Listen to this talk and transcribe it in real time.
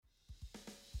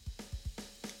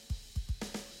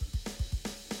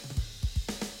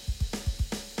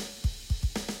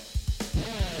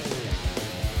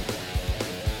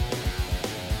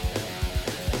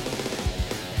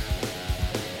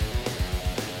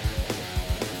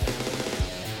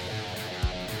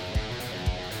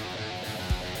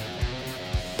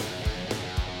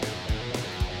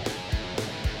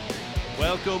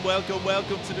Welcome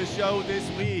to the show this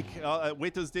week.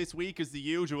 With us this week is the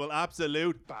usual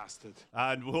absolute bastard.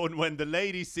 And when the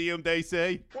ladies see him, they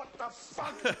say, "What the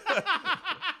fuck?"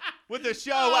 With the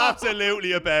show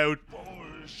absolutely about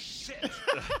bullshit.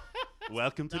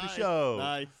 Welcome to the show.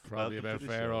 Nice. Probably Welcome about to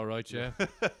the fair, show. all right, yeah.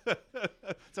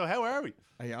 So how are we?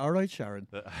 Are you all right, Sharon?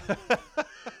 Are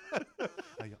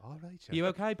you all right, Sharon? You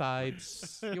okay,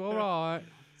 babes? You all right?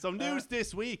 Some news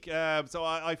this week. So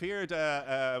I've heard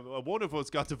one of us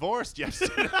got divorced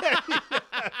yesterday.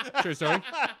 True story.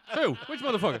 Who? Which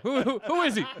motherfucker? Who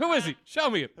is he? Who is he? Show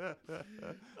me it.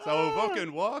 So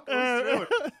fucking walk us through it.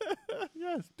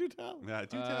 Yes, do tell. Yeah,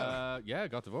 do tell. Yeah,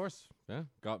 got divorced. Yeah,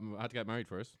 had to get married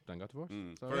first, then got divorced.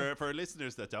 So, yeah. For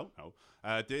listeners that don't know,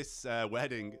 this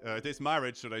this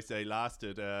marriage, should I say,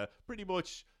 lasted pretty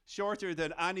much shorter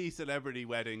than any celebrity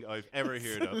wedding I've ever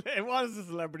heard of. It was a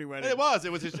celebrity wedding. It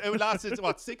lasted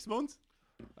what, 6 months?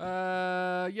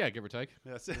 Yeah, give or take.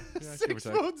 Yeah, give or 6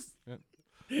 take. months. Yeah.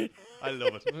 I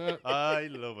love it. I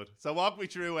love it. So walk me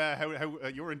through how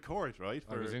you were in court, right?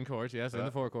 I was in court, yes, in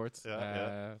the forecourts.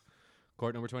 Yeah.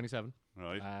 Court number 27.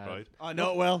 Right, right. I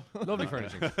know it well. Lovely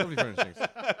furnishings. Lovely furnishings.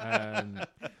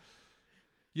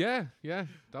 Yeah,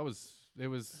 it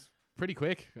was pretty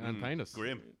quick and painless.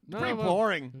 Grim. No, Pretty well,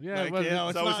 boring. Yeah, Like, well, you know,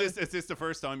 it's So not- is this the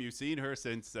first time you've seen her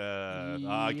since?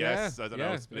 I guess I don't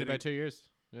know. It's been Splitting. about 2 years.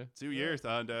 Yeah. 2 years,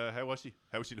 and how was she?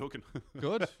 How was she looking?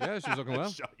 Good. Yeah, she was looking well.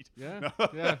 Shite. Yeah.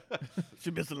 Yeah.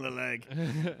 She's missing a leg.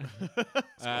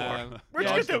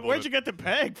 Where'd you get the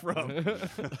peg from?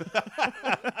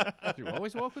 Do you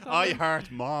always walk with that? I heart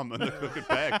mom and the fucking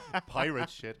bag pirate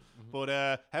shit.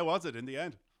 But how was it in the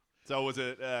end? So was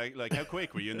it like how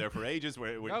quick were you in there for ages? Were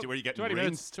you getting 20 minutes?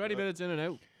 rinsed? 20 minutes in and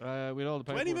out. With all the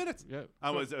 20 paperwork. minutes? Yeah.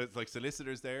 And was it like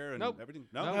solicitors there and Nope. everything?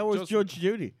 No. That was just- Judge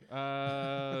Judy.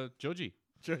 Judgy.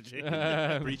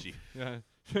 Judgy. Preachy. Yeah.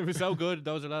 It was so good.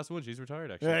 That was her last one. She's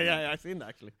retired actually. Yeah, I seen that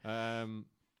actually.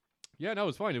 Yeah, no, it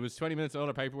was fine. It was 20 minutes. All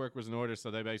our paperwork was in order,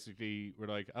 so they basically were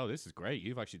like, "Oh, this is great.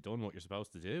 You've actually done what you're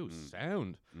supposed to do.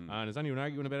 Sound." And is anyone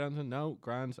arguing about anything? No,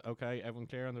 grand. Okay, everyone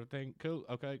clear on their thing. Cool.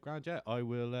 Okay, grand. Yeah, I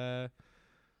will.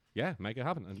 Yeah, make it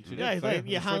happen. And she Yeah, did. it's So, like, it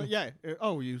was fun.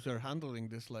 oh, you are handling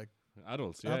this like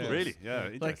Adults. Yeah, Adults. yeah. Really? Yeah.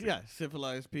 like Interesting.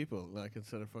 civilized people, like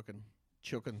instead of fucking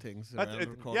chucking things around the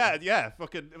corner. Yeah.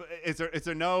 Fucking. Is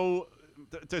there no?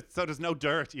 So there's no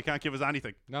dirt. You can't give us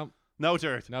anything. No, No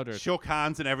dirt. No dirt. Shook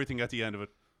hands and everything at the end of it.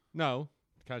 no,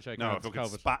 can't shake No, I hands. fucking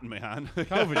COVID. spat in my hand.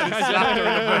 COVID. Slapped her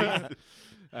in the face.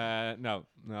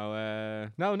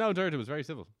 No dirt. It was very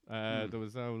civil. There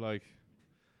was no like.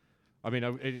 I mean,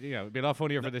 it'd be a lot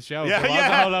funnier for this show. Yeah, if there was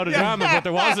a whole load of drama, but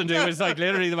there wasn't. It was like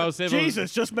literally the most civil.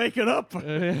 Jesus, just make it up.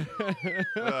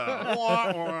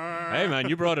 Hey man,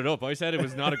 you brought it up. I said it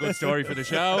was not a good story for the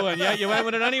show, and yet you went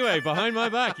with it anyway, behind my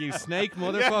back, you snake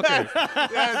motherfucker.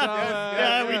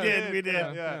 Yeah, we did.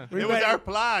 Yeah. We It was made- our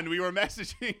plan. We were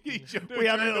messaging each other. We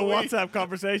had a during little the week. WhatsApp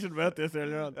conversation about this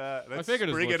earlier on. I Let's figured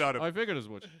as bring much. it on him. I figured as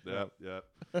much. Yeah.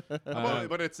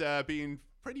 But it's been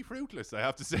pretty fruitless, I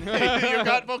have to say. You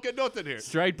got fucking nothing here.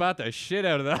 Straight bat the shit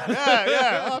out of that.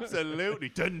 Yeah, absolutely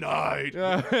denied.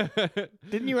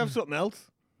 Didn't you have something else?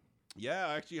 Yeah,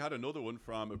 I actually had another one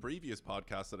from a previous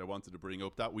podcast that I wanted to bring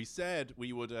up that we said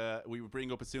we would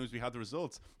bring up as soon as we had the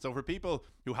results. So for people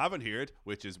who haven't heard,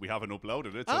 which is we haven't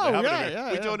uploaded it, so Oh, they haven't yeah,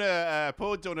 heard, yeah, yeah.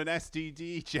 Pud done an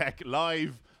STD check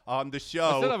live on the I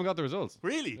show. still haven't got the results.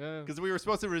 Really? Yeah. Because we were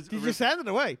supposed to. Did you send it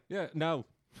away? Yeah, no.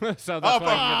 So that's Oh, why for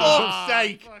I can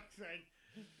get fuck's sake!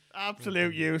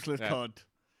 Absolute useless Yeah. cunt.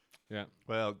 the- Yeah.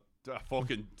 Well, a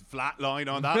fucking flat line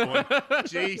on that one.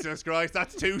 Jesus Christ,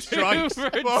 that's 2 strikes. 2 for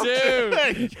Fuck's 2.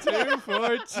 sake. 2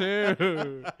 for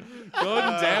 2.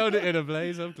 Going down in a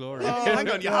blaze of glory. Oh, hang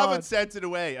on, you God. haven't sent it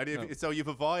away. And if, so you've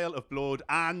a vial of blood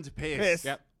and piss. Piss.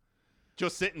 Yep.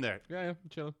 Just sitting there. Yeah,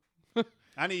 chilling.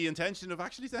 Any intention of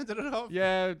actually sending it off?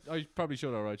 Yeah, I probably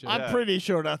should, all right. Yeah. I'm pretty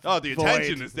sure that's Oh, the void.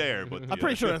 intention is there, but I'm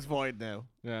pretty sure that's void now.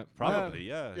 Yeah. probably,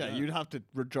 yeah. Yeah, you'd have to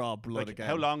withdraw blood Like, again.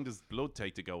 how long does blood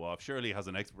take to go off? Surely it has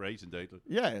an expiration date.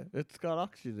 Yeah, it's got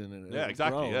oxygen in it. Yeah, It'll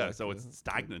exactly. grow, Yeah, like, so it's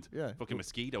stagnant. Yeah. Fucking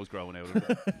mosquitoes growing out of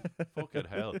it. Fucking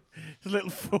hell. It's a little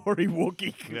furry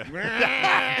Wookie.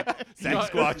 Sex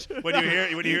squatch. When you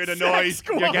hear the Sex noise,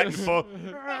 you're squatch. getting fucked.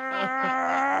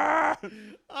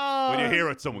 Oh, When you hear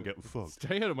it, someone getting fucked.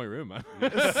 Stay out of my room, man.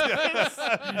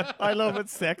 I love it,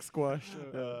 sex squash.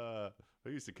 I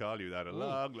used to call you that a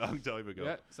long, long time ago.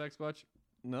 Yeah, Sex Squatch.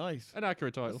 Nice. An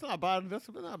accurate title. That's not bad. That's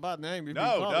not a bad name. You've been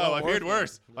No, called a lot I've heard than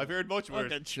worse. I've heard much that.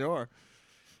 worse. Okay, sure.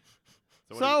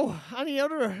 what do So, any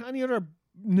other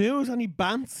news? Any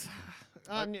bants?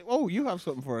 Oh, you have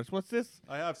something for us. What's this?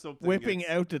 I have something. Whipping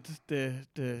it's- out the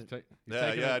I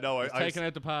He's taking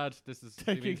out the pad. This is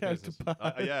taking Stevie's out business. the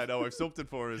pad. yeah, no, I've something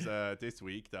for us this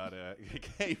week that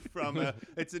came from.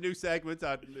 It's a new segment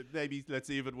that maybe let's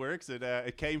see if it works.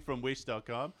 It came from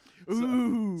Wish.com.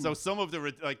 Ooh. So some of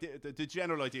the the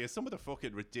general idea, some of the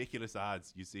fucking ridiculous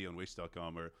ads you see on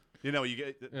Wish.com, or you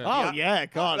get. Oh yeah,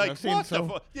 God, like I've seen what so.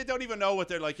 the fuck? You don't even know what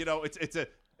they're like.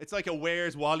 It's like a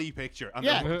Where's Wally picture, and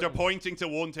Yeah. they're pointing to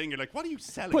one thing. You're like, what are you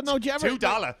selling? But no, do you ever, $2.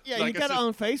 Yeah, Like, you it's get it just-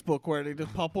 on Facebook where they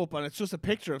just pop up and it's just a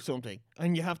picture of something,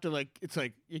 and you have to it's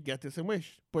like you get this in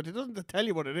Wish, but it doesn't tell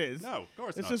you what it is. No, of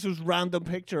course It's not. just this random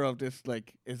picture of this.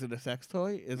 Like, is it a sex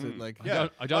toy? Is it like? Yeah,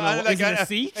 I don't Well, know. Is it a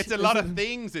seat? It's a Is lot it- of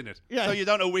things in it, Yeah. so you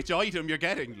don't know which item you're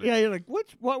getting. like. Yeah, you're like,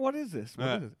 what is this? What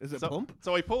is it? Is it so, pump?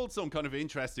 So I pulled some kind of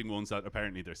interesting ones that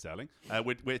apparently they're selling.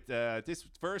 With this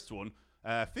first one,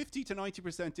 50 to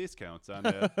 90% discounts, and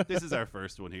this is our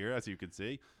first one here, as you can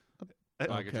see. Bag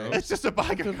of Okay. drugs. It's just a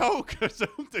bag of coke or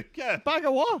something. Yeah, Bag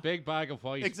of what? Big bag of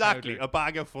white. exactly, powder. a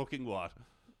bag of fucking what?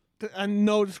 And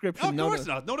no description. Of no course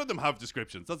not. None of them have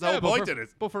descriptions. That's the Yeah, whole but point for, of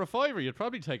it. but for a fiver, you'd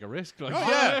probably take a risk. Like, Oh,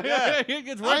 yeah.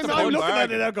 it's worth I'm the looking money. at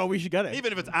bargain. it now. Go, we should get it.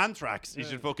 Even if it's anthrax, you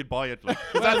should fucking buy it. Like.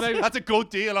 Well, maybe- That's a good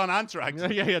deal on anthrax.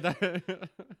 yeah. That,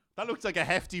 That looks like a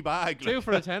hefty bag. like. 2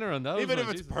 for a tenner on those. Even if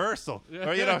like, it's Jesus. Persil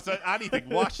Yeah. or so anything,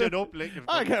 wash it up. Like,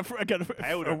 I get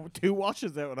Powder. 2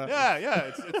 washes out of that.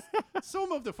 yeah. It's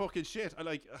some of the fucking shit. I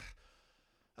like.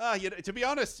 To be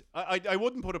honest, I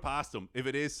wouldn't put it past them if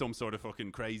it is some sort of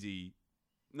fucking crazy,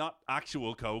 not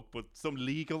actual coke, but some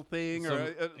legal thing Some-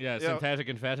 or yeah, you know, synthetic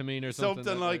amphetamine or something.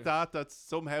 something like that. That's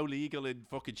somehow legal in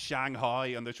fucking Shanghai,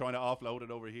 and they're trying to offload it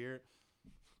over here.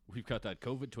 We've got that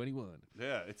COVID 21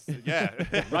 Yeah, it's yeah.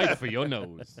 right for your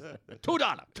nose. $2.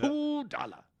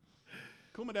 $2.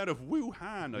 Coming out of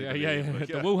Wuhan. I Yeah, believe. yeah. Like,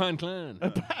 The Wuhan clan.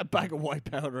 A bag of white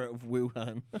powder out of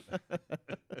Wuhan.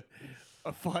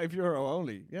 A €5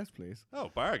 only. Yes, please. Oh,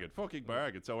 bargain, fucking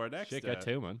bargain. So our next, Shit, get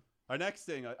 2, man. our next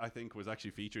thing I think was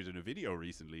actually featured in a video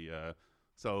recently.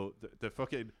 So the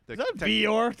fucking Is that a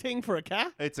VR thing for a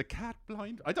cat? it's a cat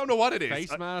blind. I don't know what it is.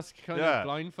 Face mask, kind yeah. of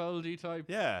blindfoldy type.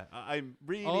 Yeah, I'm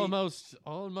really Almost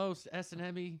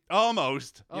S&M-y.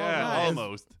 almost. Oh, Yeah, nice.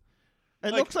 almost.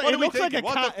 It Like, looks like what it are we looks like a thinking?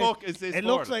 What cat. the fuck is this It for?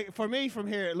 looks like for me from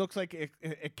here. It looks like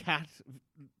a cat,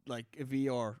 like a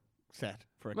VR set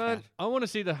for a Man, cat. I want to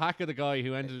see the hack of the guy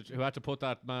who had to put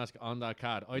that mask on that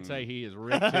cat. I'd say he is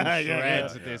ripped to Yeah,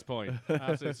 shreds yeah. at this point.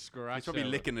 Absolute scratch. He's probably out.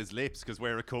 licking his lips because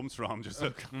where it comes from, just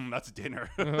like, that's dinner.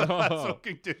 Oh. That's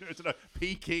fucking dinner. It's a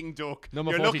Peking duck.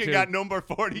 Number You're 42. looking at number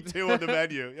 42 on the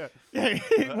menu. Yeah.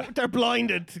 Yeah, they're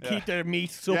blinded to keep their meat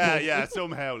supple. Yeah,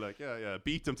 somehow, like, yeah,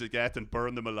 beat them to death and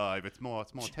burn them alive. It's more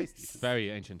tasty. Very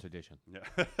ancient tradition.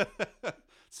 Yeah.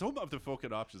 Some of the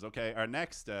fucking options. Okay, our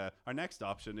next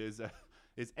option is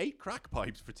 8 crack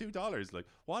pipes for $2. Like,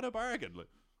 what a bargain! Like,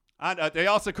 and they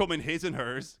also come in his and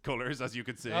hers colors, as you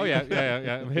can see. Oh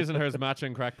yeah. His and hers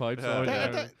matching crack pipes. Yeah.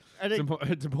 So, Are they,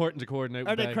 it's important to coordinate.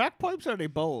 are with they Dave. crack pipes or are they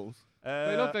bowls?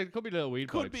 They look like could be little weed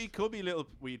could pipes. be little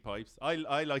weed pipes.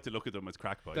 I like to look at them as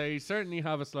crack pipes. They certainly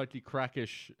have a slightly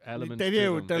crackish element. They to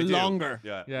do. them. They're They do. longer.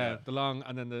 Yeah, the long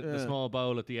and then the Yeah. small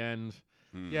bowl at the end.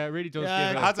 Hmm. Yeah, it really does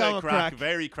Yeah, It give it. has Don't a crack.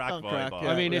 very crack Don't vibe. crack, on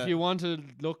yeah. it. I mean, yeah. if you want to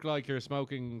look like you're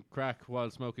smoking crack while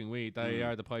smoking weed, they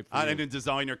are the pipe for And you. in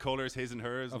designer colors, his and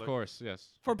hers. Of like, course, yes.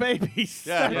 For babies.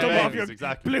 Yeah, Start for them off babies, your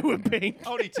exactly. blue and pink.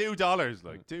 Only $2,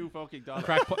 like $2 fucking dollars.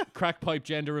 Crack pipe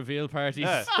gender reveal parties.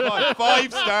 Yeah,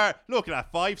 5-star. Look at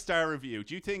that 5-star review.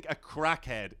 Do you think a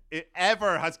crackhead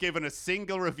ever has given a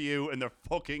single review in their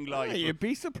fucking life? Yeah, you'd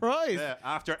be surprised. Yeah,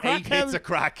 after Crackhead- 8 hits of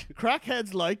crack.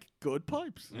 Crackheads like good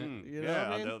pipes. Mm, You know yeah,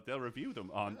 what I mean? and they'll review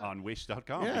them on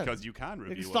wish.com Yeah. because you can They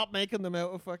review can stop making them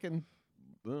out of fucking.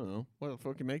 I don't know. What the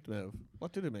fuck you make them out of?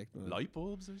 What do they make them out of? light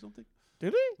bulbs or something.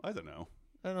 Do they? I don't know.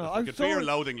 I don't know. The I fucking was, fear and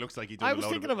loathing looks like he did I a was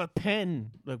load thinking of a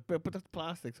pen, like, but that's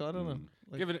plastic, so I don't know.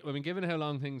 Like, Given how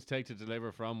long things take to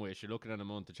deliver from Wish, you're looking at a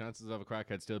month. The chances of a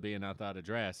crackhead still being at that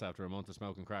address after a month of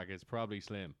smoking crack is probably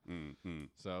slim.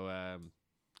 So,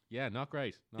 yeah, not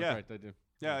great. Not Yeah. great. They do.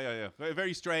 Yeah.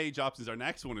 Very strange options. Our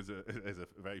next one is a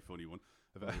very funny one.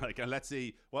 Like, and let's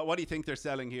see, what do you think they're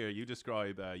selling here? You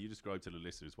describe to the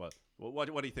listeners what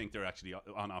do you think they're actually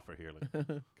on offer here? Like,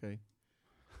 okay.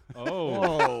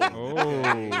 Oh.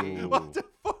 Oh. what the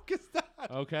fuck is that?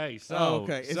 Okay, so Oh,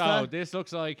 okay. Is so that- this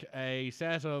looks like a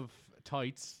set of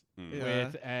tights Yeah.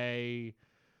 with a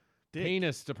Dick.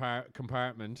 penis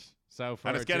compartment. So for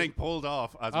And it's getting pulled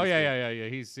off as Oh we yeah.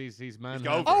 He's man. going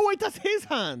hand. for it. Oh wait, that's his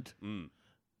hand. Mm.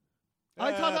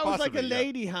 I thought that was like a possibly, yeah.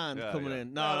 lady hand Yeah, coming yeah.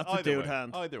 in. No, Yeah, that's a either dude way,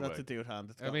 hand. either That's way. a dude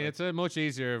hand. I mean, it's much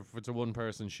easier if it's a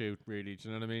one-person shoot, really. Do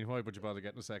you know what I mean? Why would you bother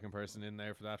getting a second person in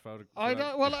there for that photo? I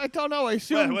don't. Well, I don't know. I Well,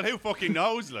 assume. well, who fucking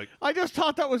knows? Like, I just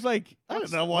thought that was like. I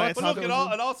don't know why. I but thought look, it it,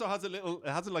 was. it also has a little. It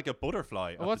has like a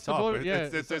butterfly. At what's the the top. butter- yeah,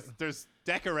 There's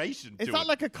decoration. Is to that it.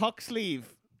 like a cock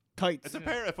sleeve tights? It's a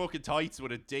pair of fucking tights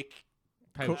with a dick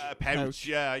Pouch. pouch.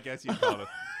 Yeah, I guess you'd call it.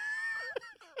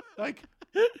 Like,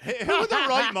 who in the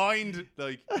right mind?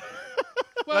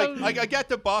 Like, I get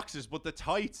the boxers, but the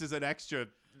tights is an extra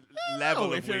level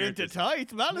Oh, of if you're into weirdness.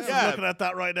 tights, man, is Yeah. looking at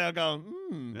that right now, going,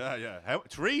 hmm. Yeah, yeah. How,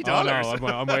 $3? Oh, no,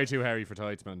 I'm way too hairy for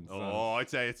tights, man. So. Oh, I'd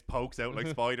say it pokes out like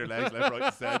spider legs, left, right,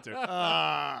 and centre.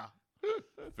 Ah.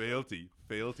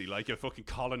 Filthy, like a fucking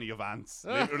colony of ants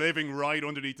living right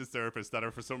underneath the surface that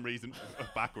are for some reason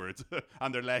backwards,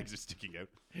 and their legs are sticking out.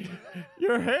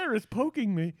 Your hair is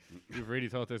poking me. You've really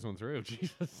thought this one through,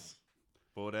 Jesus.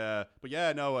 But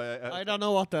yeah, no. I don't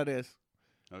know what that is.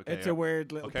 Okay, It's a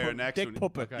weird little our next dick one,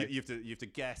 puppet. Okay. You have to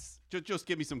guess. Just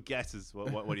give me some guesses.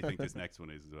 What do you think this next one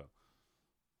is as well?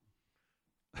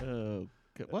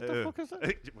 What the fuck is that?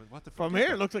 What the fuck? From is here,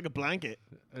 that? it looks like a blanket.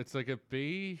 It's like a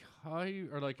bee hive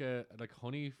or like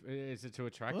honey. Is it to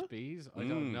attract What? bees? I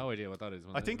don't no idea what that is.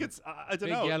 I think it's. I don't big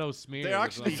know. yellow smear. They're with,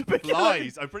 actually like- big yellow-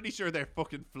 flies. I'm pretty sure they're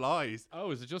fucking flies.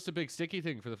 Oh, is it just a big sticky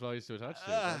thing for the flies to attach to? Is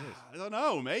that it? I don't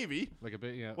know. Maybe. Like a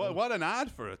bit, yeah. What an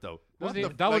ad for it though. What Doesn't the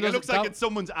even- that one like, it doesn't- looks like that- it's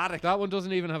someone's attic. That one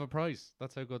doesn't even have a price.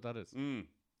 That's how good that is.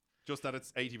 Just that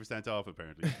it's 80% off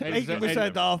apparently.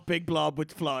 80% off big blob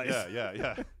with flies.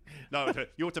 yeah. No,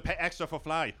 you have to pay extra for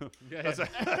fly. Yeah, That's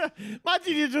yeah.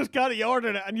 Imagine you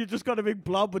ordered it and you just got a big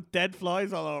blob with dead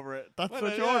flies all over it. That's well,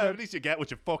 what you yeah, ordered. at least you get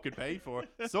what you fucking paid for.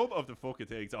 Some of the fucking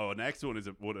things. Oh, next one is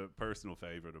a personal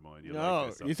favourite of mine. You like No,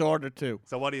 this, so. he's ordered two.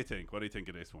 So what do you think? What do you think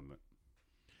of this one?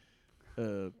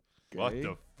 Then? What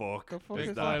the fuck? The fuck is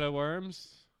is that? Pile of worms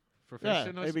for Yeah,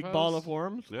 fishing. I a big suppose. ball of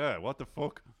worms. Yeah, what the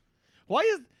fuck?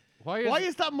 Why Why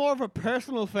is that more of a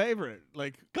personal favorite?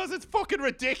 Like, Because it's fucking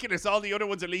ridiculous. All the other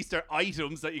ones, at least, are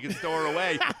items that you can store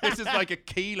away. This is like a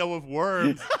kilo of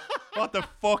worms. What the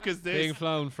fuck is this? being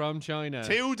flown from China?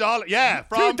 $2. Yeah,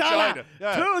 from $2. China.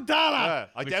 Yeah. $2. Yeah.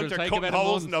 I Which doubt will they're take cutting about a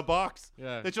holes in month. the box.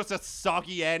 Yeah. There's just a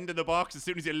soggy end in the box as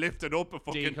soon as you lift it up. A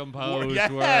fucking Decomposed yeah,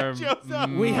 worm. just a-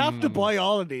 We have to buy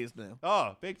all of these now.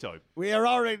 Oh, big time. We are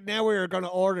already now. We are going to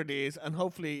order these, and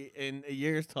hopefully in a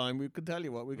year's time we can tell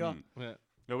you what we got. Yeah.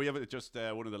 No, we have just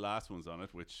one of the last ones on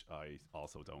it, which I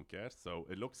also don't get. So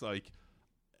it looks like,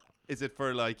 is it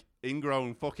for like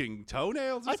ingrown fucking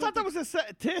toenails? Or I thought that something? was a set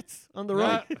of tits on the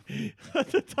Yeah. right,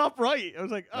 at the top right. I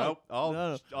was like, oh, Nope, all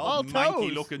no. all manky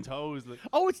toes. looking toes. Like.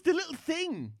 Oh, it's the little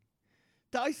thing.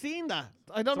 I seen that.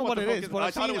 I don't So know what the it fuck is, but I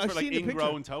I've thought seen, it was I've for like seen the picture.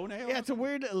 ingrown toenails. Yeah, it's a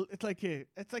weird little. It's like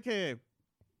a.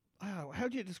 Oh, how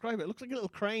do you describe it? It looks like a little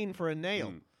crane for a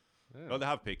nail. Well, they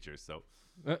have pictures, so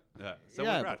Uh, yeah. So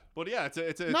Yeah, we're right. But yeah,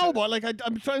 it's a. No, but like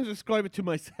I'm trying to describe it to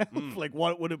myself. Like,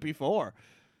 what would it be for?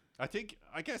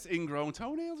 I guess ingrown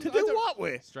toenails. To I do don't- what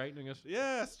with? straightening it.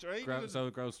 Yeah, straight. So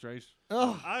it grows straight.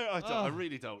 Oh, I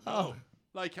really don't know.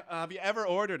 Like, have you ever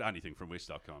ordered anything from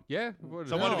Wish.com? Yeah.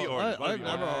 So what have you No, ordered? What have I've you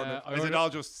never ordered? ordered. I Is it ordered- all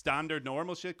just standard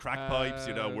normal shit? Crack pipes,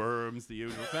 worms, the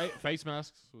usual. Face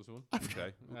masks was one.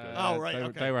 Okay. Oh, right, They,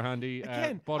 okay. they were handy.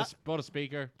 Again, Bought a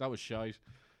speaker. That was shite.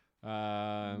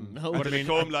 No. What But did it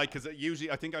come like? Because usually,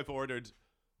 I think I've ordered.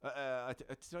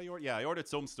 I ordered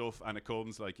some stuff, and it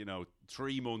comes like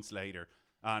 3 months later,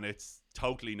 and it's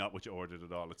totally not what you ordered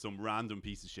at all. It's some random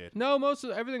piece of shit. No, most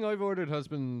of everything I've ordered has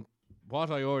been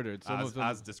what I ordered. Some As- of them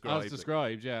as described. As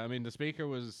described, yeah. I mean, the speaker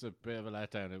was a bit of a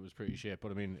letdown. It was pretty shit,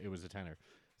 but I mean, it was a tenner.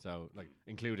 So, like,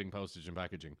 including postage and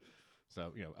packaging.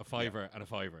 So, a fiver and a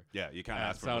fiver. Yeah, you can't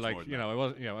ask for so, much like, more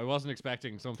than that. I wasn't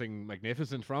expecting something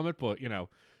magnificent from it, but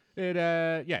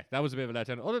that was a bit of a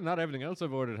letdown. Other than that, everything else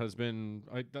I've ordered has been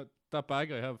that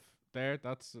bag I have there.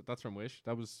 That's from Wish.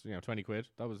 That was £20.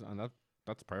 That was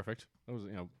that's perfect. That was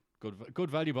good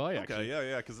value buy. Actually. Okay,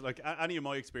 yeah. Because like any of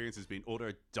my experience has been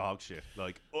utter dog shit.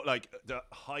 Like the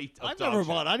height of I've dog never shit.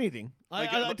 bought anything.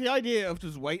 Like, The idea of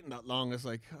just waiting that long is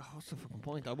like, what's the fucking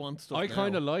point? I want stuff. I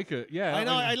kind of now. like it. Yeah, I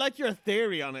know. I like your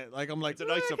theory on it. Like, I'm like, It's a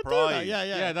nice I could do that. surprise. Yeah.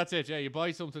 Yeah, that's it. Yeah, you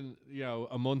buy something,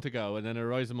 a month ago, and then it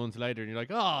arrives a month later, and you're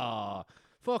like,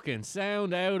 fucking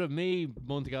sound out of me,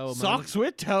 month ago. man." Socks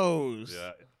with toes.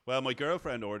 Yeah. Well, my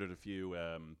girlfriend ordered a few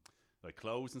like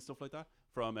clothes and stuff like that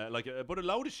from but a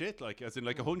load of shit, like as in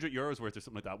like €100 worth or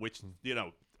something like that. Which on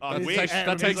That Wish, takes-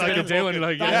 that takes like like a a doing, fucking-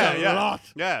 like That's a yeah. lot.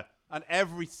 Yeah. And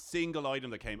every single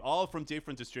item that came, all from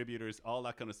different distributors, all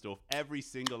that kind of stuff, every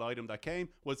single item that came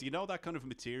was, you know, that kind of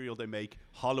material they make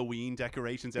Halloween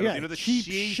decorations out of. Yeah, You know, the cheap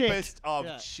cheapest shit. of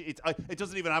Yeah. shit. It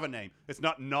doesn't even have a name. It's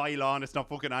not nylon. It's not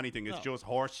fucking anything. It's just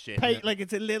horse shit. Like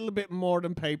it's a little bit more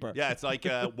than paper. Yeah, it's like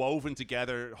woven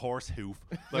together horse hoof.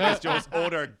 Like it's just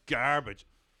utter garbage.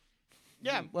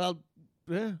 Yeah. Well,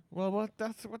 what?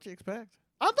 That's what you expect.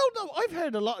 I don't know. I've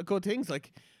heard a lot of good things.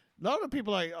 Like a lot of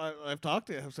people I've talked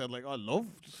to have said, like, I love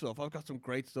stuff. I've got some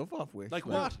great stuff off Wish. Like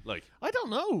what? Like, I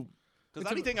don't know.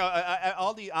 because anything,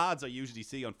 all the ads I usually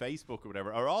see on Facebook or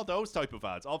whatever are all those type of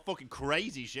ads, all fucking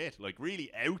crazy shit, like really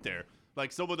out there.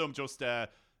 Like some of them just, I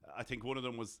think one of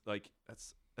them was like,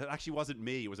 it actually wasn't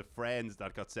me. It was a friend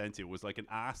that got sent to. It was like an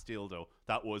ass dildo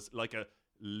that was like a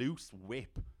loose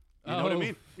whip. You know what I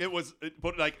mean? It was,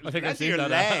 but like, I think I've length of seen your that.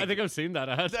 leg. I think I've seen that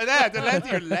ad. Yeah, the length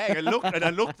of your leg. I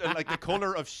looked at like the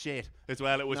colour of shit as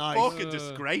well. It was Nice. fucking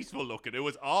disgraceful looking. It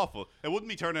was awful. It wouldn't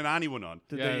be turning anyone on.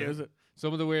 Did Yeah. they use it?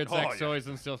 Some of the weird sex yeah. toys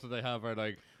and stuff that they have are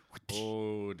like,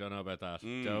 oh, don't know about that.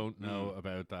 Don't know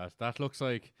about that. That looks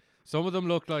like, some of them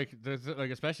look like, there's like,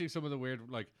 especially some of the weird,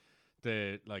 like,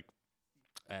 the, like,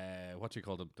 what do you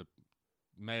call them? The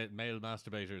male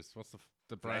masturbators. What's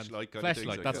the brand? Fleshlight kind of things Fleshlight.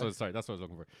 like That's that. what. Sorry, that's what I was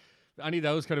looking for. Any of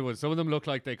those kind of ones. Some of them look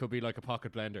like they could be like a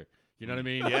pocket blender. You know what I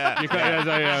mean? Yeah. You could,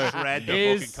 Shred the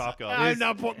is- fucking cock off. I'm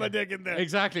not putting my dick in there.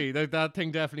 Exactly. That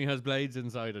thing definitely has blades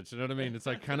inside it. You know what I mean? It's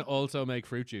like, can it also make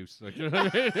fruit juice? Like, you know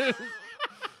what I mean?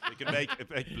 They can make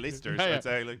blisters, Yeah, yeah. I'd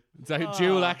say. Like. It's like a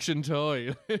dual action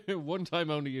toy. One time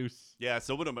only use. Yeah,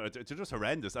 some of them are they're just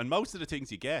horrendous. And most of the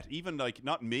things you get, even like,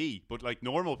 not me, but like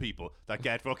normal people that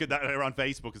get fucking, that are on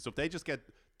Facebook and stuff, they just get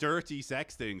dirty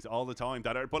sex things all the time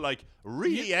that are, but like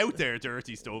really out there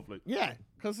dirty stuff. Like, Yeah,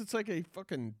 because it's like a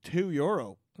fucking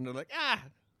 €2, and they're like,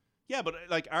 yeah, but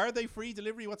like, are they free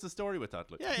delivery? What's the story with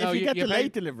that? Like, yeah. No, if you you- get you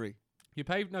delayed pay- delivery, You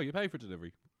pay for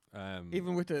delivery.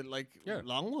 even with the like Yeah.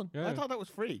 long one, Yeah. I thought that was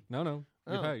free. No, you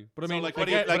Oh. pay. But I so mean, like, I what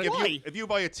do you, get- like but if why? if you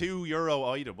buy a €2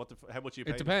 item, how much you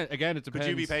pay? it depends. Again, it depends.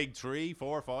 Could you be paying €3,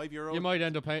 €4, €5? You might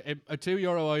end up paying a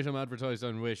 €2 item advertised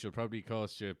on Wish will probably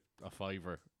cost you a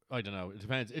 $5. I don't know. It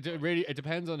depends. It really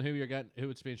depends on who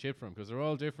it's being shipped from, because they're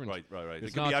all different. Right. It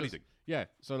It's could not be just- anything. Yeah.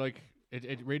 So like,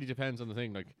 it really depends on the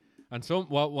thing. Like, and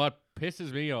what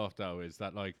pisses me off though is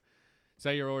that, like,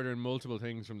 say you're ordering multiple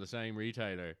things from the same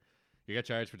retailer, you get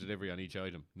charged for delivery on each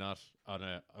item, not on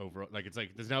a overall. Like, it's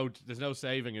like there's no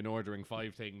saving in ordering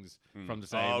 5 things from the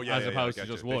same, Oh, yeah, as yeah, opposed I to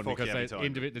get just you. They one, fuck you because every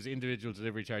time, yeah. there's individual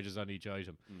delivery charges on each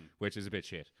item, which is a bit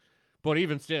shit. But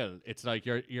even still, it's like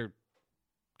you're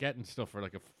getting stuff for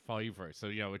like a $5, so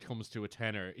you know it comes to a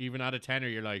tenner. Even at a tenner,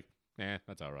 you're like,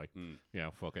 that's all right. You know,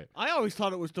 fuck it. I always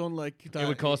thought it was done like that. It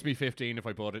would cost me 15 if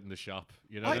I bought it in the shop.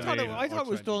 You know, I what thought mean? I thought Or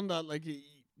it was 20. done that like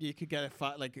you could get it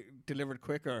like delivered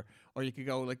quicker, or you could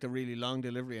go like the really long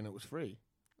delivery and it was free.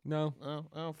 No,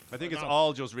 I think it's no.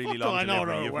 all just really Fuck do long I know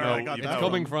delivery. You've where no- I got you've that it's no-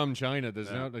 coming from China. There's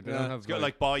Yeah. no, like, they Yeah. don't have It's got,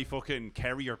 like, buy fucking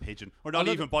carrier pigeon, or not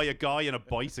look- even buy a guy in a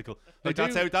bicycle. Like, They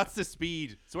do- that's the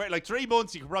speed. So like 3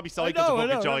 months, you could probably cycle know, to I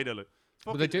fucking know, China. Like.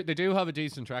 But they do have a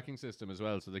decent tracking system as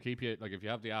well, so they keep you, like, if you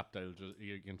have the app,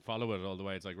 you can follow it all the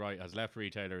way. It's like, right, has left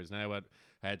retailer, is now at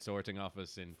head sorting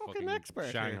office in Fucking expert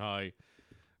here. Shanghai,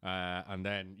 and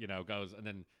then goes, and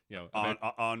then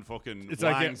On fucking it's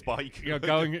like, Wang's bike.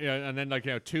 going, and then,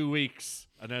 like, 2 weeks,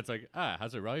 and then it's like,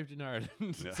 has arrived in Ireland.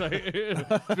 It's like,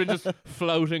 it's been just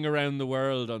floating around the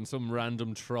world on some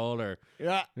random trawler.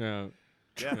 Yeah. Yeah.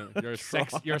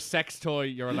 Your sex toy,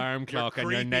 your alarm clock, and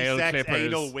your creepy nail sex clippers.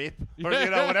 anal whip, or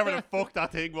whatever the fuck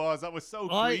that thing was. That was so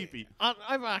creepy.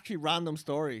 I've actually random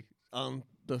story on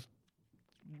the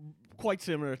quite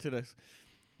similar to this.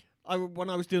 When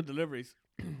I was doing deliveries,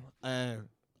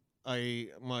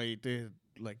 the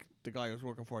guy I was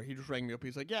working for, he just rang me up.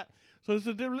 He's like, "Yeah, so there's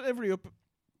a delivery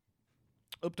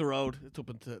up the road. It's up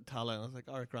into Tala." And I was like,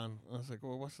 "All right, grand." And I was like,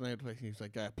 "Well, what's the name of the place?" And he was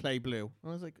like, "Play Blue."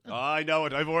 And I was like, Oh, I know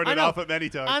it. I've I ordered know. off it many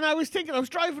times. And I was thinking, I was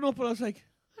driving up and I was like,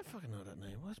 I fucking know that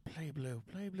name. What's Play Blue?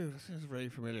 Play Blue. That sounds very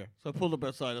familiar. So I pulled up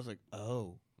outside. I was like,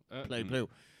 oh, Play Blue.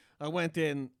 I went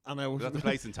in and I was. Was that the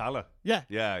place in Tala? Yeah.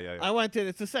 Yeah. I went in.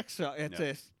 It's a sex shop. It's Yeah.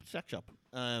 a sex shop.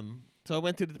 So I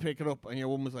went in to pick it up, and your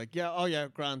woman was like, "Yeah, oh yeah,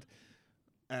 grand.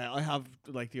 I have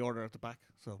like the order at the back."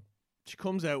 So she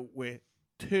comes out with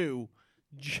 2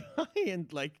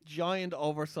 giant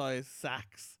oversized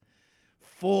sacks,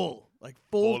 full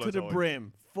Full to of the toys.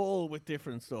 brim, full with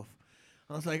different stuff.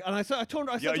 I was like, and I turned.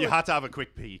 I Yeah, said, to you her, had to have a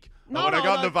quick peek. No, when I no,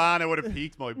 got in the like- van, I would have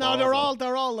peeked my no, balls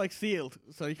they're off. all like sealed,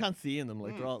 so you can't see in them.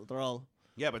 Like they're all.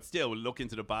 Yeah, but still, look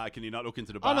into the bag. Can you not look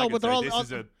into the Oh bag no, and but say, they're all. this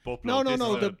is a bubble? No. this is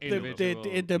a- The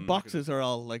individual- boxes are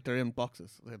all like they're in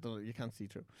boxes. You can't see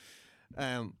through.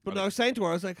 But I was saying to her,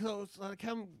 I was like, so it's like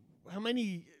how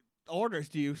many orders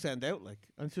do you send out? Like,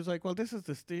 and she was like, well, this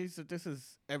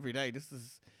is every day. This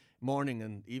is morning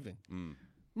and evening.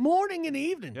 Morning and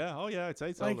evening. Yeah. Oh yeah. I'd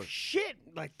say so. Like shit.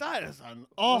 Like that is an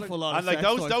awful lot. And of like sex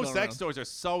those toys those going sex around. stores are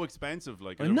so expensive.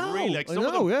 Like I they're know, really, like I some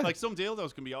of know, them, yeah. like some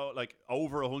dildos can be like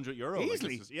over €100. Like,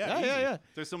 Easily. easily. Yeah.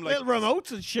 There's some like Little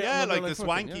remotes and shit. yeah, and they're like the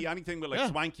fucking- swanky, anything with like Yeah.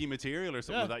 swanky material or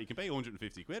something Yeah. like that. You can pay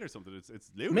 150 quid or something. It's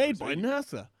ludicrous. Made by really.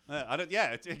 NASA. I don't,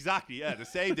 yeah, it's exactly. Yeah, the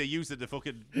same they use it. The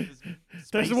fucking. There's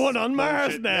space one on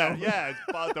Mars bullshit. now. Yeah, it's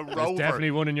about the There's rover.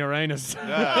 definitely one in Uranus.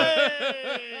 Yeah.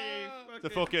 Hey, The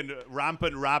fucking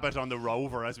rampant rabbit on the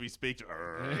rover as we speak.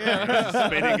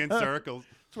 Spinning in circles.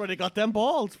 That's where they got them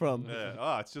balls from.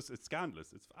 It's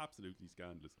scandalous. It's absolutely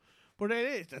scandalous. But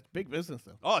it is. That's big business,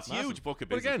 though. Oh, it's Massive. huge book of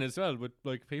But business. again, as well, with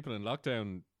like people in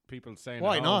lockdown, people staying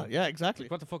Why at not? home, Yeah, exactly.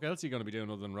 What the fuck else are you going to be doing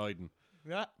other than riding?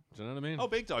 Yeah. Do you know what I mean? Oh,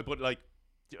 big time. But like,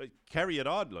 carry it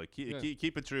on. Like, Yeah.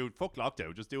 keep it through. Fuck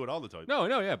lockdown. Just do it all the time. No,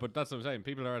 yeah, but that's what I'm saying.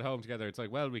 People are at home together. It's like,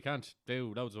 well, we can't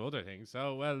do loads of other things.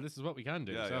 So, well, this is what we can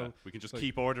do. Yeah, so yeah. We can just like-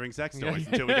 keep ordering sex Yeah. toys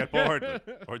until we get bored, like,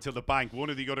 or until the bank, one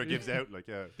or the other, gives out. Like,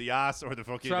 the ass or the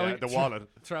fucking the wallet.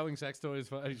 throwing sex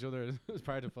toys at each other as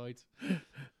part of fights.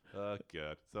 Oh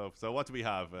god. So what do we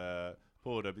have?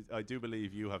 Paul, I do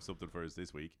believe you have something for us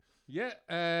this week. Yeah,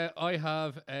 I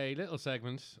have a little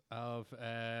segment of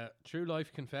true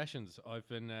life confessions. I've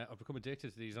become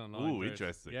addicted to these online. Ooh, where it's-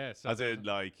 interesting. Yeah, so As in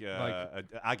like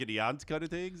agony aunt kind of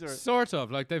things, or sort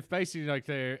of like they've basically like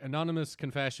they're anonymous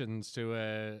confessions to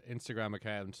a Instagram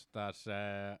account that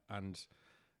and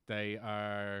they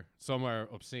are somewhere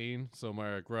obscene,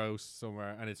 somewhere gross,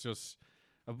 somewhere, and it's just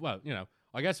well, you know.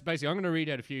 I guess basically I'm going to read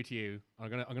out a few to you. I'm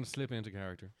going to slip into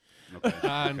character. okay.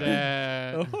 And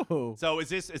Oh. So is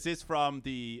this from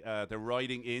the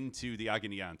writing into the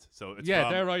agony aunt? So it's yeah,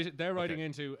 from, they're writing okay.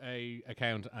 into a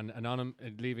account and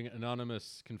leaving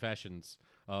anonymous confessions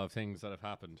of things that have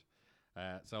happened.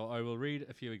 So I will read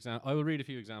a few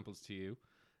examples to you.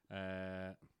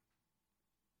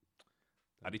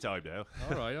 anytime now.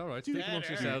 All right. Speak amongst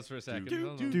yourselves for a second.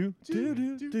 Hold on. Do.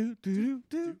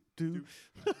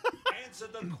 Answer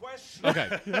the question.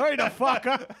 Okay. Hurry the fuck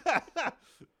up.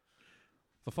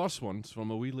 The first one's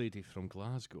from a wee lady from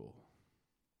Glasgow.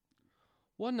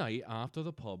 One night after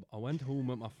the pub, I went home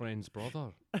with my friend's brother.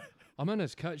 I'm in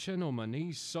his kitchen on my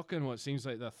knees, sucking what seems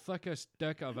like the thickest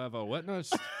dick I've ever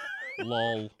witnessed.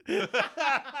 Lol.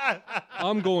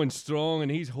 I'm going strong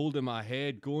and he's holding my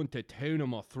head, going to town on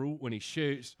my throat when he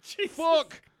shouts,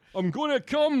 "Fuck! I'm gonna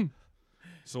come!"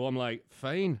 So I'm like,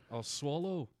 fine, I'll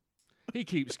swallow. He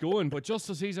keeps going, but just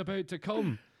as he's about to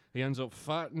come, he ends up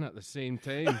farting at the same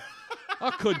time.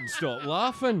 I couldn't stop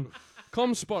laughing.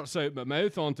 Cum spurts out my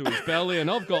mouth onto his belly, and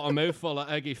I've got a mouthful of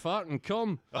eggy fart and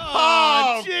cum.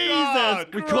 Oh, Jesus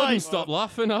God. We Christ. couldn't stop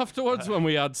laughing afterwards when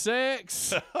we had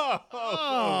sex.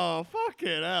 Oh,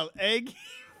 fucking hell. Egg.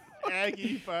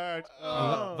 Eggy fart.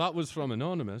 And that was from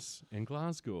Anonymous in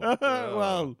Glasgow.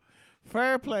 Well,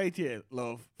 fair play to you,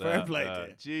 love. Fair play to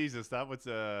you. Jesus, that was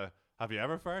have you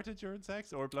ever farted during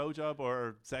sex or blowjob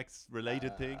or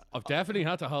sex-related things? I've definitely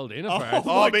had to hold in a fart.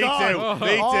 Oh, me God. too.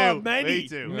 Me Oh, too. many, Me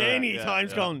too. many Yeah,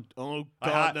 times yeah. gone. Oh, I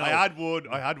God, had no.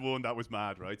 I had one that was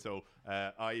mad, right? So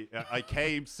I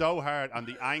came so hard, and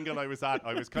the angle I was at,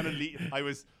 I was kind of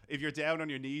if you're down on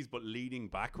your knees but leaning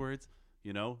backwards,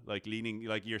 you know, like leaning,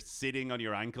 like you're sitting on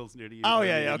your ankles nearly. Oh,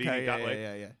 you're yeah, leaning okay. that Yeah,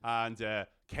 way. yeah. And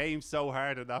came so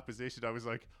hard in that position, I was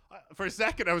like, for a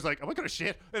second, I was like, am I gonna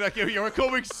shit? And like you were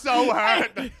coming so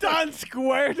hard. Dan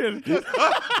squirted.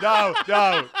 No,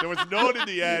 there was none in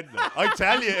the end. I'd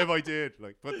tell you if I did.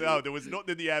 Like, but no, there was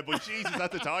nothing in the end. But Jesus,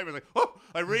 at the time, I was like, oh,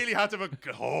 I really had to have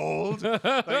a hold. Like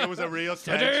it was a real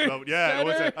tension. Yeah, it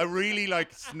was. I really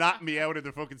like snapped me out of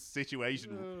the fucking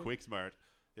situation. Quick smart.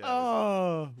 Yeah,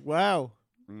 Oh, wow.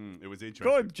 it was interesting.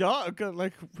 Good job. Good,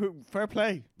 like, fair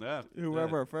play. Yeah,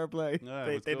 Whoever, fair play. Yeah, it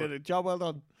they was they good. did a job well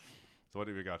done. So what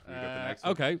have we got? We got the next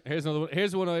one. Okay, here's another one.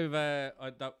 Here's the one I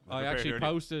prepared actually early.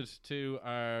 posted to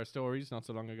our stories not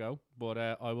so long ago, but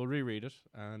I will reread it.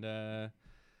 And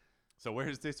So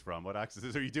where's this from? What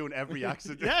accent? Are you doing every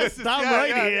accent? Yes, damn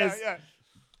right he is. Yeah.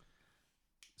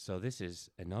 so this is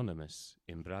Anonymous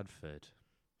in Bradford.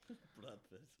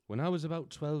 When I was about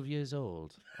 12 years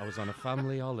old, I was on a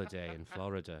family holiday in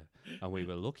Florida, and we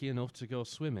were lucky enough to go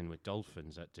swimming with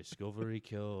dolphins at Discovery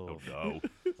Cove. Oh no.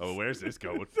 Oh, where's this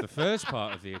going? The first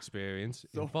part of the experience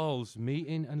involves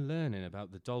meeting and learning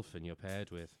about the dolphin you're paired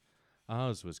with.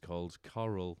 Ours was called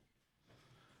Coral.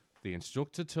 The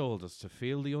instructor told us to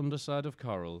feel the underside of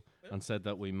Coral and said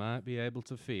that we might be able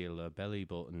to feel her belly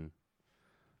button.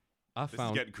 This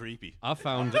is getting creepy. I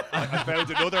found I found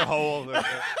another hole.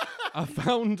 I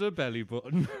found a belly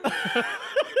button.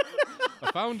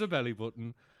 I found a belly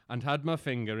button and had my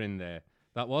finger in there.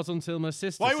 That was until my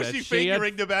sister Why said was she had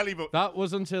fingering the belly button? That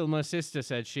was until my sister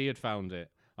said she had found it.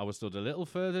 I was stood a little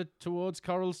further towards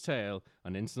Coral's tail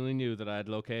and instantly knew that I had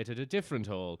located a different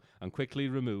hole and quickly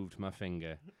removed my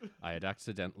finger. I had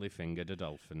accidentally fingered a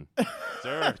dolphin.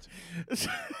 Dirt.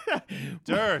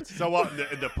 Dirt. So what,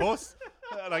 in the puss?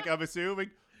 Like, I'm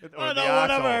assuming? Or Oh in the no,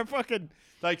 whatever. asshole? Fucking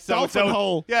Like, dolphin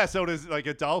hole. Yeah, so does like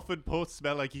a dolphin puss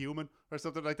smell like human? Or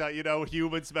something like that, you know,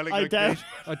 human smelling I like doubt. fish.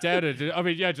 I doubt it. I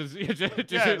mean, yeah, just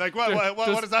Yeah, like, what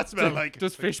does that smell like?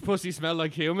 Does fish pussy smell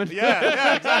like human?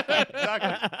 Yeah,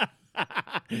 exactly.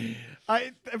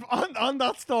 On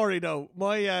that story though,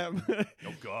 my Oh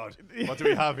God, what do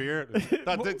we have here?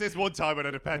 This one time I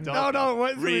had a pet dog. No,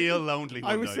 wait, real lonely.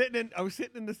 I one was night.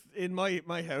 sitting in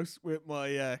my house with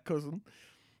my cousin,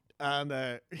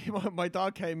 and my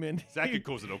dog came in. Second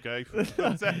cousin, okay.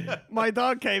 My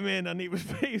dog came in and he was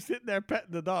sitting there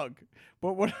petting the dog.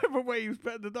 But whatever way he was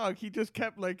petting the dog, he just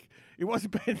kept like, he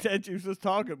wasn't paying attention, he was just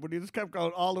talking, but he just kept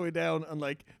going all the way down and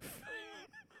like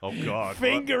Oh God,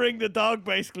 fingering the dog,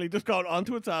 basically, just going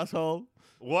onto its asshole.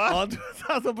 what? Onto its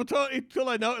asshole, but until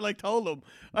I know it, like told him.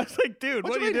 I was like, dude,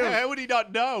 what do are you mean? doing? How would he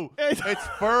not know? It's- It's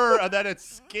fur and then it's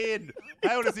skin.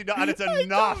 How does he not? And it's a I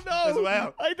knot don't know. as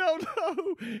well. I don't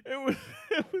know.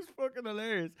 It was fucking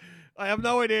hilarious. I have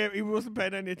no idea. He wasn't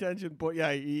paying any attention, but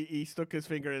yeah, he stuck his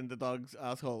finger in the dog's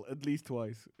asshole at least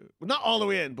twice. Not all the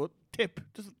way in, but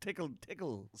just tickle.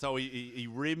 So he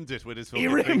rimmed it with his He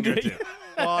fucking rimmed it. fingertip.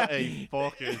 What a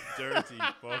fucking dirty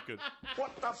fucking.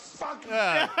 What the fuck?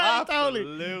 Yeah, Totally.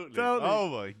 absolutely. Totally. Oh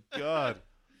my God,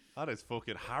 that is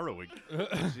fucking harrowing.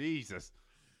 Jesus.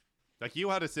 Like you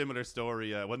had a similar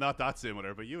story. Well, not that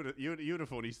similar, but you had a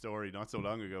funny story not so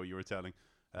long ago. You were telling.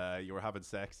 You were having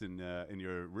sex in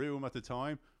your room at the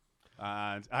time,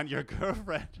 and your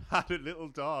girlfriend had a little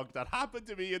dog that happened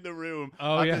to be in the room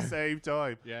at yeah. the same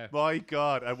time. Yeah. My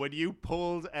God! And when you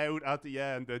pulled out at the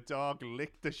end, the dog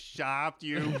licked the shaft.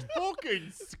 You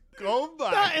fucking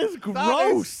scumbag! That is That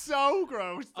gross. is so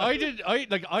gross. Why is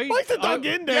the dog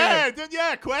in there?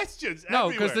 Yeah. Questions. No,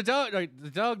 because because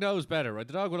the dog knows better, right?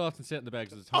 The dog will often sit in the bed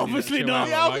because it's Obviously not.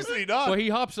 Yeah, obviously not. But he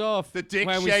hops off the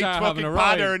when we dick-shaped start having fucking a ride.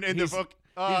 pattern in the He's-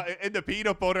 in the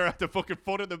peanut butter at the fucking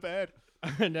foot of the bed.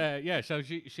 And yeah, so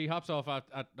she hops off at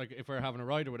like if we're having a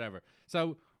ride or whatever.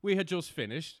 So we had just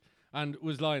finished and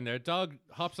was lying there. Dog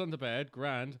hops on the bed,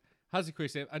 grand, has a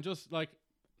quick sip, and just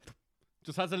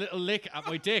has a little lick at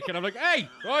my dick, and I'm like, "Hey,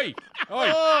 oi,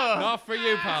 not for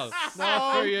you, pal,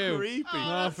 not for you, creepy.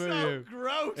 not for so you."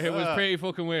 gross. It was pretty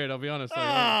fucking weird, I'll be honest.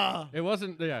 Ah. It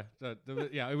wasn't,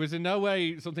 it was in no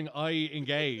way something I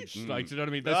engaged. Like, do you know what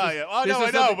I mean? This Ah, is- yeah. Oh, this no, is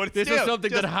I know, something- but this is still, something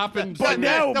just- that happened. But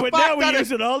now the we fact that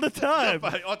use it all the time.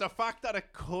 The fact that it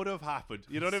could have happened.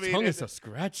 You know what I mean? Tongue is so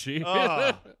scratchy.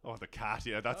 Oh, the cat.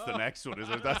 Yeah, that's the next one,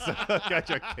 isn't it? That's get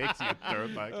your kicks, you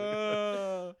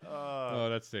dirtbag. Oh,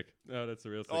 that's sick. Oh, that's a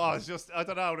real sick. Oh, it's just I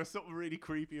don't know. There's something really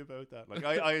creepy about that. Like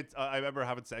I remember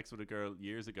having sex with a girl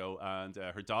years ago, and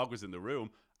her dog was in the room,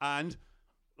 and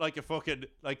like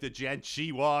the gent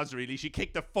she was really, she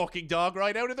kicked the fucking dog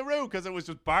right out of the room because it was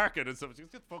just barking and stuff. She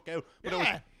was just fuck out. But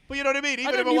Yeah. but you know what I mean? I Even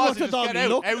if don't it even want wasn't, the just dog get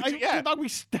look. out. The Yeah. dog be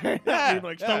staring at me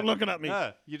like, stop looking at me.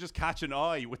 Yeah. You just catch an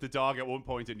eye with the dog at one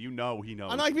point, and you know he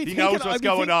knows. And I'd be he thinking, knows what's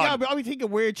going on. Yeah, but I'd be thinking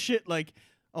weird shit like,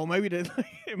 oh, maybe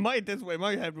this way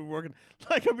my head would be working.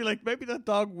 Like I'd be like, maybe that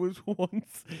dog was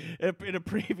once in a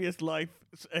previous life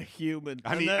a human,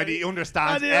 And then- he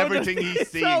understands and he everything understands-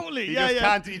 he's seen. Totally, He yeah, just yeah.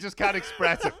 can't. He just can't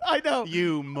express it. I know.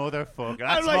 You motherfucker!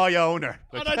 That's like- my owner.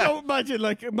 And I don't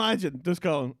imagine just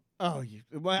going, oh, You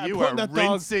putting are that dog,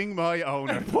 rinsing my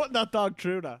owner. putting that dog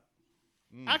through that.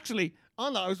 Mm. Actually,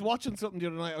 on that, I was watching something the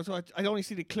other night. I'd only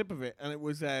seen a clip of it, and it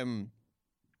was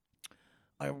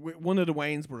one of the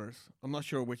Wayans brothers. I'm not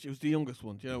sure which. It was the youngest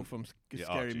one, you know, from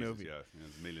Scary Movie. Yeah,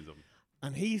 there's millions of them.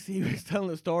 And he was telling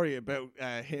a story about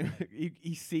him.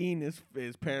 He's seen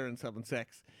his parents having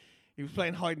sex. He was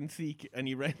playing hide and seek, and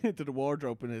he ran into the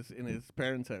wardrobe in his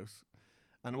parents' house.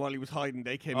 And while he was hiding,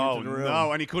 they came Oh into the room.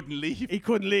 no! And he couldn't leave. He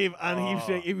couldn't leave, and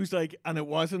Oh. he was like, and it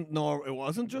wasn't It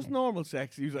wasn't just normal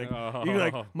sex. He was like,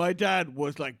 Oh. my dad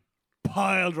was like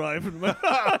pile driving, me."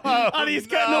 and he's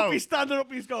getting no. up, he's standing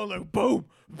up, he's going like boom,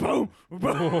 boom,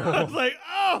 boom. I was like,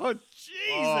 oh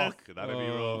Jesus! Fuck, that'd be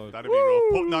Oh. rough. That'd be rough.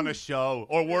 Putting on a show,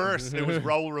 or worse, it was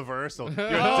role reversal. Your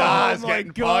dad's my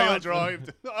getting God. pile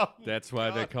drived. Oh, That's why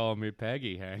they call me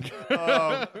Peggy, Hank.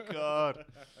 oh God.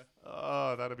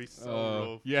 Oh, that'd be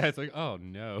so rough. Yeah, it's like, oh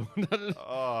no.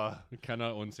 Oh, I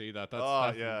cannot unsee that. That's oh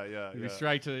that's- yeah. You'd be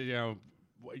straight to,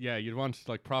 Yeah, you'd want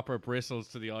like proper bristles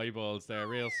to the eyeballs there,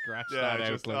 real scratch Yeah, that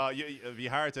just out. Like, it'd be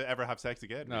hard to ever have sex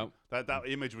again. No. that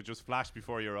image would just flash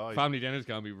before your eyes. family dinner's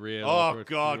gonna be real. Oh awkward.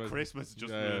 God, Otherwise- Christmas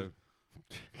just.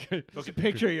 Look at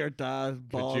picture of your dad's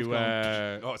balls. Could you,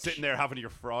 Oh, sitting there having your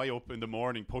fry up in the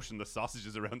morning, pushing the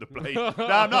sausages around the plate. No,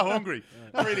 I'm not hungry.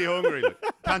 Not really hungry. Like,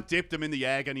 can't dip them in the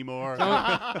egg anymore. do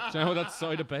you know what that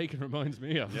side of bacon reminds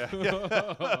me of? Yeah.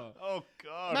 Oh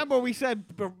God. Remember we said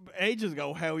ages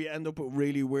ago how you end up with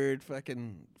really weird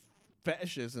fucking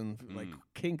fetishes and like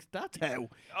kinks. That's how. You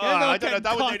Oh, end up I don't know. getting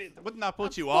That caught- wouldn't that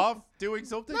put you off doing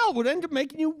something? No, it would end up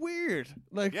making you weird.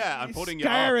 Like Yeah, and putting you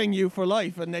off. scarring you for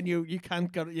life, and then you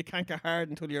can't get hard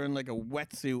until you're in like a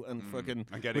wetsuit and fucking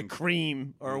and getting- with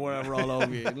cream or whatever all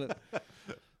over you, Look,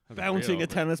 bouncing real a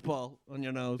tennis ball on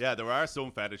your nose. Yeah, there are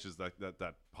some fetishes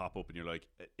that pop up, and you're like,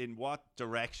 in what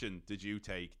direction did you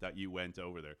take that you went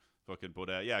over there? Fucking,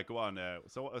 but yeah, go on.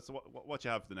 So what you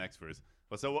have for the next verse?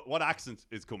 Well, so what accent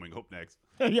is coming up next?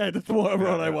 Yeah, that's what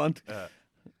I want.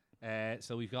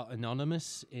 So we've got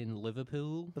Anonymous in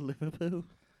Liverpool. Liverpool.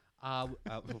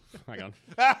 Hang on.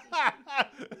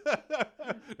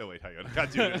 No, wait, hang on. I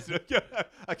can't do this.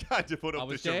 I can't put up I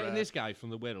was the dating charade. this guy from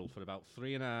the Whittle for about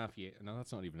 3.5 years. No,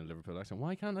 that's not even a Liverpool accent.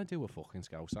 Why can't I do a fucking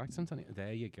Scouse accent?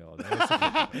 There you go.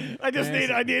 I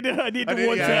need the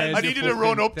one yeah, sentence. I needed to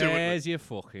run up to it. There's your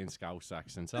fucking Scouse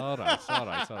accent. All right.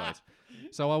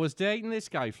 So I was dating this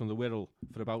guy from the Whittle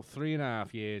for about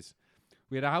 3.5 years.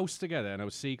 We had a house together, and I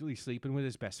was secretly sleeping with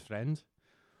his best friend.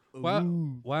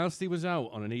 Well, whilst he was out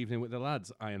on an evening with the lads,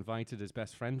 I invited his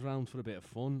best friend round for a bit of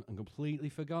fun and completely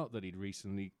forgot that he'd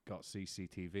recently got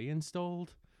CCTV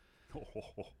installed.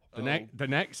 The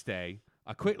next day,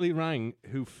 I quickly rang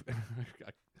who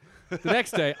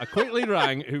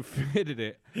fitted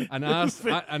it and asked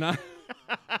and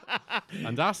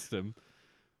asked him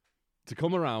to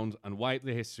come around and wipe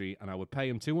the history, and I would pay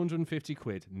him 250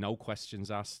 quid, no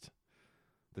questions asked.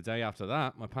 The day after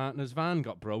that, my partner's van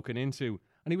got broken into,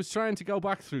 and he was trying to go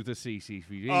back through the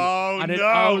CCTV, and it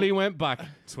only went back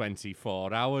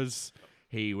 24 hours.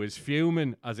 He was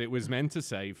fuming, as it was meant to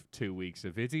save 2 weeks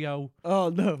of video. Oh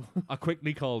no! I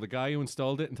quickly called the guy who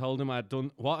installed it and told him I'd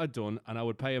done what I'd done, and I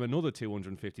would pay him another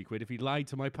 250 quid if he lied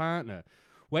to my partner.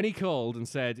 When he called and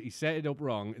said he set it up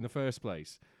wrong in the first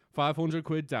place, 500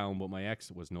 quid down, but my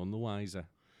ex was none the wiser.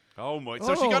 Oh my!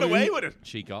 So she got away with it.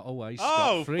 She got away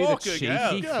Oh, scot-free. The fucking cheeky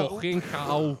hell. fucking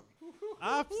cow.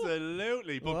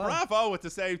 Absolutely, but Wow. bravo at the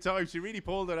same time. She really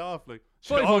pulled it off. Like,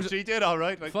 500 she did all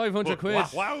right. Like 500 but quid.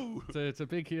 Wow! It's a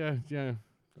big, yeah.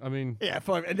 I mean, Yeah,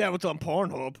 fine. And now it's on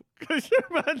Pornhub. 'Cause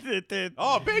your man did.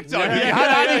 Oh, big time! Yeah, If you yeah,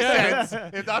 had any yeah.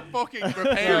 sense, if that fucking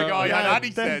repair guy had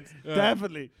any sense,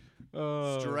 Definitely.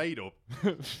 straight up.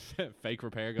 fake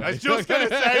repair guy. I was just gonna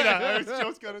say that.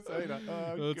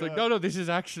 Oh, It's like, God. no, this is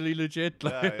actually legit.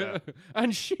 Like, Yeah.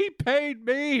 and she paid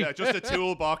me. Yeah, just a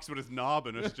toolbox with his knob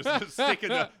in it, just sticking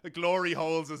the glory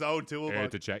holes his own Here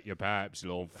toolbox. to check your pipes,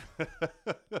 love.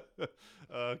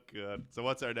 Oh god! So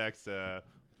what's our next?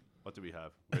 What do we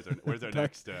have? Where's our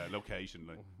next location?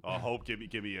 Like, oh, hope give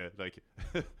me a like.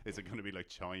 Is it going to be like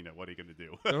China? What are you going to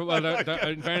do? Well,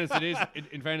 in fairness, it is.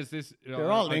 In fairness, this you know,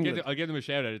 They're all I'll English. give them a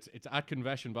shout out. It's at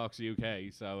Convention Box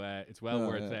UK, so it's well Oh,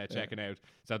 worth yeah, checking out.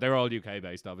 So they're all UK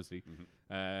based, obviously.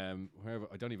 Wherever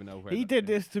I don't even know where He that- did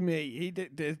this to me. He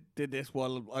did this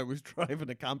while I was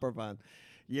driving a camper van.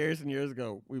 Years and years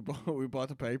ago, we bought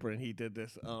the paper and he did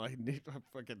this. Oh,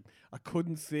 I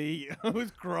couldn't see. I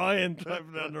was crying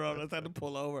driving down the road. I had to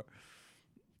pull over.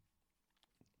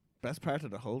 Best part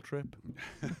of the whole trip.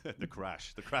 the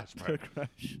crash part. The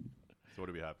crash. So what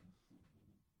do we have?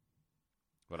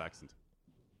 What accent?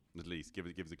 At least give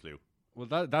us a clue.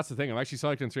 Well, that's the thing. I'm actually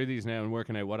cycling through these now and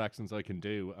working out what accents I can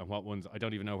do and what ones I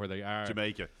don't even know where they are.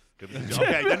 Jamaica.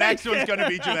 Okay, the next one's going to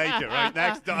be Jamaica, right?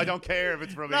 Next, I don't care if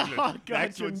it's from England. Oh, God,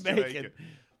 Next one's Jamaica. Jamaican.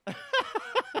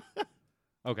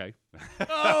 Okay.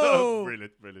 Oh!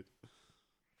 Brilliant.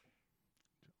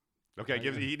 Okay,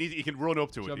 he can run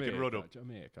up to it. He can run up.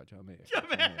 Jamaica.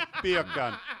 Beer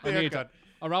can. Beer can.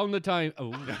 Around the time.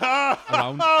 Oh,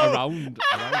 around.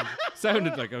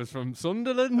 Sounded like I was from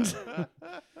Sunderland.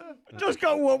 Just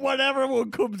go with whatever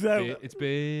one comes out. It's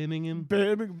Birmingham.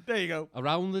 Birmingham. There you go.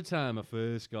 Around the time I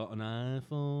first got an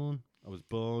iPhone, I was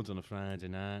bored on a Friday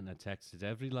night and I texted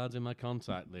every lad in my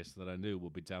contact list that I knew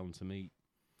would be down to meet.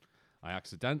 I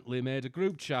accidentally made a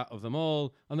group chat of them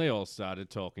all and they all started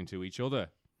talking to each other.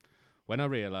 When I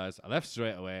realised, I left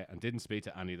straight away and didn't speak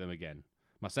to any of them again.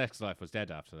 My sex life was dead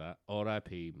after that.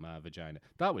 R.I.P. my vagina.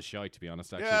 That was shy, to be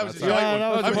honest. Actually, Yeah, I was, That's- just- Yeah,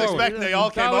 that was I was a poor expecting one. they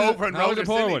all came over and that was wrote a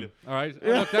poor silly. one. All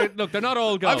right. Look, they're not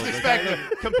all I goals. was expecting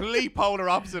complete polar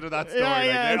opposite of that story. Yeah, Like,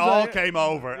 yeah, they it's all like- came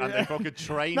over and they fucking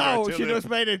trained her No, till she the- just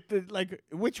made it like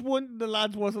which one of the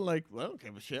lads wasn't like, well, I don't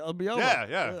give a shit, I'll be over. Yeah,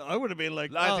 yeah. I would have been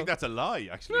like, I oh, think that's a lie,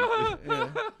 actually. yeah.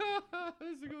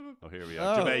 That's a good one. Oh, here we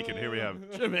are. Oh. Jamaican, here we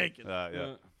have. Jamaican.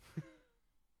 Yeah.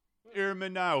 Irma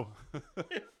now.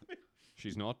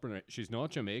 She's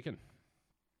not Jamaican.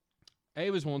 I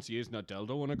was once using a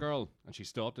dildo on a girl, and she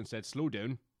stopped and said, "Slow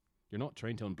down. You're not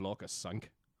trying to unblock a sink."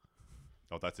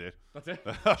 Oh, that's it. That's it.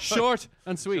 Short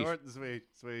and sweet. Short and sweet.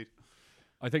 Sweet.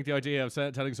 I think the idea of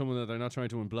telling someone that they're not trying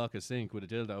to unblock a sink with a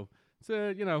dildo, it's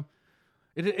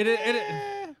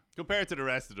it Compared to the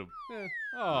rest of them.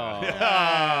 Oh.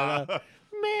 Yeah.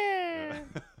 Meh.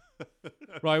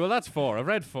 Right, Well, that's 4. I've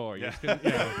read 4. You can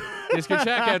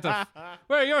check out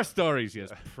where are your stories, yes,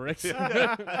 pricks.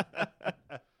 Right,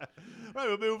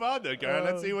 we'll move on then, Gareth.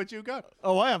 Let's see what you got.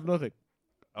 Oh, I have nothing.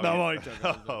 Oh, No, yeah. I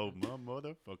don't. Oh, my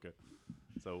motherfucker.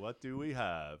 So what do we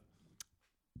have?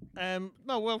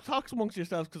 No, well, talk amongst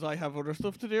yourselves because I have other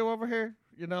stuff to do over here.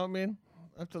 You know what I mean?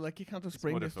 I have to you can't just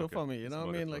spring this stuff Motherfucker. on me. You know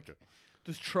what I mean? Like, Motherfucker.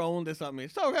 just throwing this at me.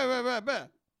 So,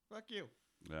 fuck you.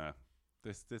 Yeah.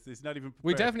 This is not even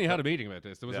We prepared. definitely had a meeting about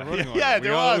this. There was Yeah. a running order. Yeah, we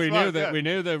there all- was, We knew was, that yeah. we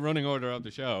knew the running order of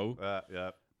the show,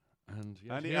 Yeah. and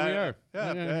yes, And here we are.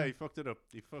 Yeah, he fucked it up.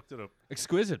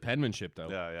 Exquisite penmanship, though.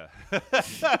 Yeah.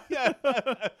 Yeah.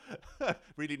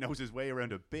 Really knows his way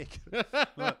around a bic.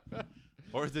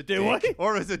 Or is it Do dick? I?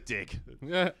 Or is it dick?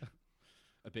 Yeah.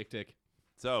 A big dick.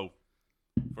 So,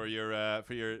 for your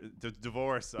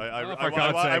divorce, Oh, for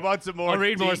God's I sake. want some more. I'll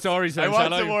read more stories I then, want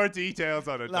shall some I? more details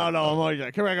on it. No, I'm already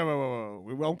like, come on.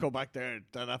 We won't go back there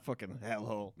to that fucking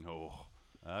hellhole. No,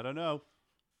 I don't know.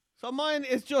 So mine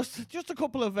is just a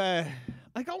couple of I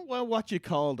don't know what you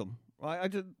call them. Right? I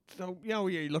just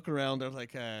you look around. There's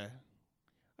like I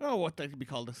don't know what they could be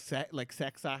called, like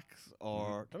sex acts,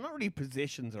 or they're not really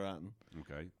positions or anything.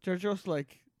 Okay. They're just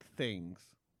like things.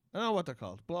 I don't know what they're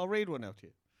called, but I'll read one out to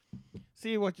you.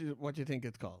 See what you think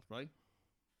it's called, right?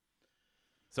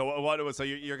 So what? So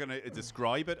you're gonna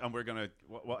describe it, and we're gonna.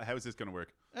 How is this gonna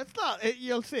work? It's not.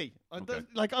 You'll see. Okay.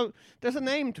 There's a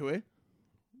name to it,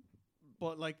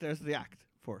 but like there's the act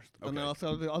first, and then Okay.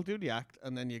 also I'll do the act,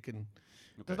 and then you can.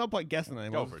 Okay. There's no point guessing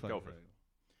anymore. Go for it. Go for it.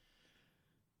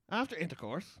 After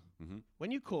intercourse, Mm-hmm.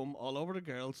 when you come all over the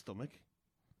girl's stomach,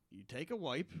 you take a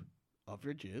wipe of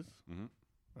your jizz, Mhm.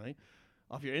 right,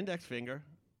 off your index finger,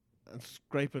 and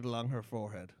scrape it along her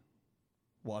forehead.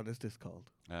 What is this called?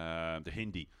 The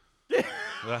Hindi.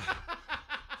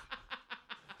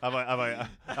 Have I?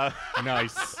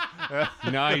 Nice.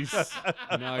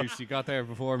 Nice. You got there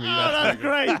before me. Oh, that's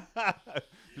great.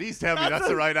 Please tell me that's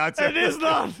the right answer. It is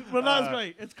not, but that's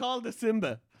great. It's called the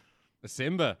Simba. A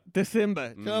Simba. The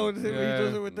Simba. You know, he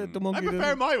does it with the monkey. I does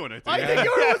prefer it. my one. I think. I think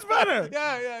yours was better.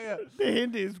 Yeah. The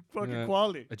Hindi is fucking Yeah.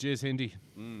 quality. A jizz Hindi.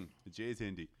 The J's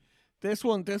Hindi. This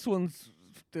one's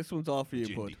all for you,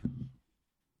 Jindy. bud.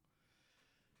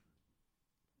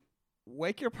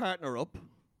 Wake your partner up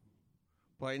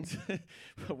by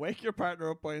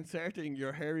inserting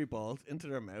your hairy balls into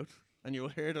their mouth, and you'll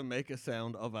hear them make a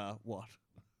sound of a what?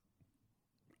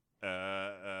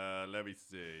 Let me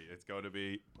see. It's going to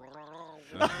be.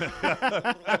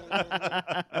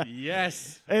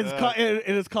 Yes. It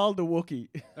is called the Wookiee.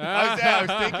 I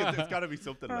was thinking it's got to be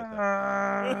something like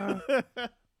that.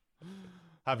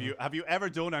 Have you ever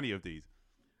done any of these?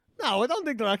 No, I don't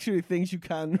think they're actually things you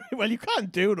can. Well, you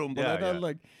can't do them, but Yeah, I don't yeah.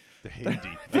 like. The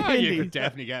Hindi. Oh, you Hindi. could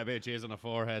definitely get a bit of jizz on the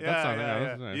forehead. That's something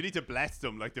else, isn't it? You need to bless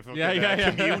them like the fucking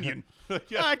Yeah. communion.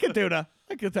 Yeah. I could do that.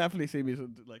 I could definitely see me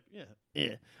something like,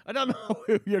 yeah. I don't know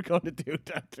who you're going to do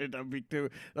that to.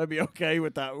 I'd be okay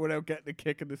with that without getting a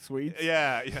kick in the sweets.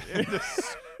 Yeah. The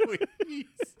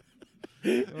sweets.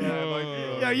 Yeah, it might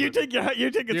be Yeah, you think it's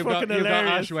You've got fucking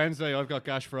hilarious. Ash Wednesday. I've got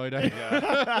Gash Friday.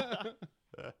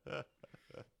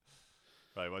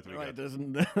 Right, what do we Right, got? there's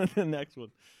the next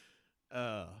one.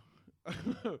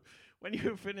 When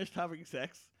you've finished having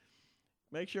sex,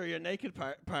 make sure your naked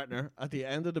partner at the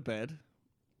end of the bed,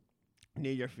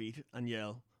 near your feet, and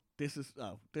yell, "This is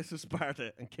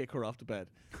Sparta," and kick her off the bed.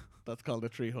 That's called a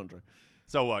 300.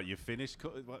 So what? You finished?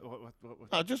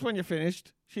 What? Just when you're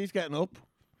finished, she's getting up.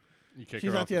 You kick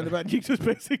She's her at off the end of the bed. You just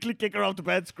basically kick her off the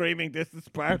bed, screaming, "This is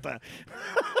Sparta."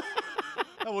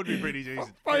 That would be pretty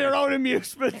decent. For your own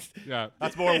amusement. Yeah.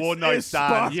 That's more It's- one night it's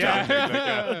stand. Spartan.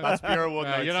 Yeah. That's pure one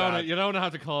night you stand. don't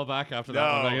have to call back after that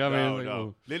No, one. Like, I mean, no, like, no.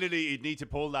 oh. Literally, you'd need to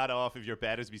pull that off if your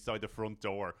bed is beside the front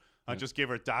door and just give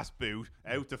her das boot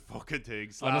out the fucking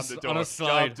thing, slam the door. on a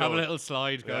slide, job have a done. little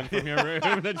slide going from your room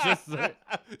and then just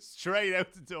Straight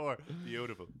out the door.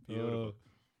 Beautiful. Beautiful.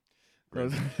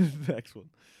 Next one.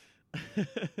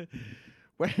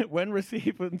 when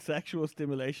receiving sexual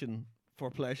stimulation for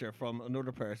pleasure from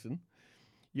another person,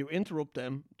 you interrupt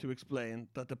them to explain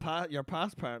that your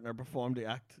past partner performed the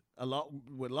act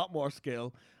with a lot more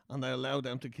skill, and they allow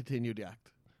them to continue the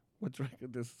act. What do you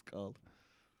reckon this is called?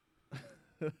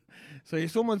 So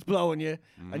someone's blowing you,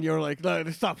 and you're like, no,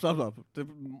 stop.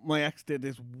 My ex did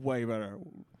this way better.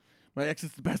 My ex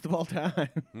is the best of all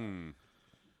time.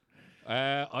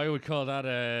 I would call that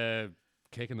a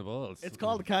kick in the balls. It's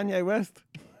called Kanye West.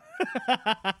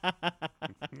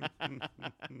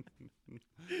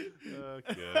 Oh,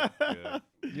 good, good.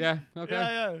 Yeah, okay.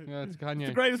 Yeah. Yeah, it's Kanye. It's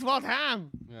the greatest of all time.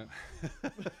 Yeah.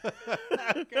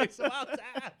 Okay, so well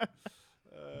done.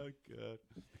 Oh, God.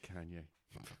 Kanye.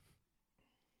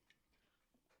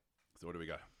 So what do we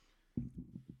got?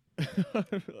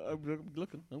 I'm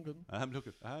looking.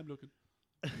 I'm looking.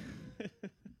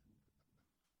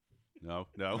 No.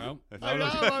 No. I know,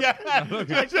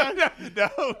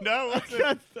 No. What's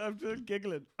it? I'm just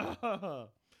giggling.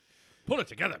 Pull it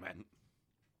together, man.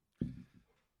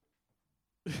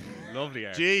 Lovely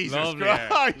air. Jesus lovely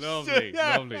Christ. Air. Lovely,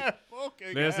 Yeah, lovely.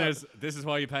 fucking Listeners, this is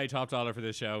why you pay top dollar for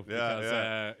this show. Yeah, because,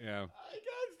 yeah. yeah.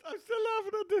 I'm still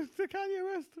laughing at the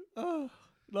Kanye West. Oh,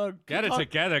 no, Get it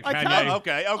together, I Kanye. can't.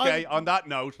 hell. Okay. On that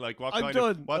note, like, what I'm kind done,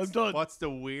 of I'm done. what's the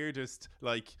weirdest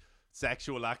like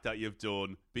sexual act that you've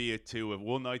done? Be it to a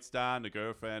one night stand, a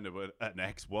girlfriend, or an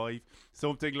ex-wife,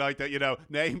 something like that. You know,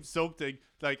 name something.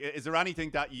 Like, is there anything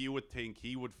that you would think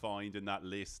he would find in that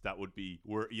list that would be,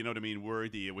 you know what I mean,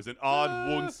 worthy? It was an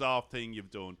odd, one soft thing you've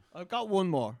done. I've got one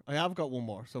more. I have got one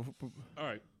more. So, All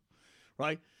right.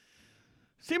 right,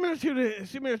 similar to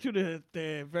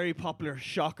the very popular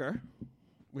Shocker,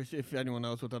 which if anyone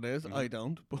knows what that is, I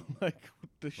don't. But like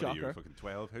the What are you, Shocker. fucking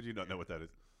 12? How do you not know what that is?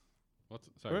 What's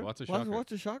a shocker?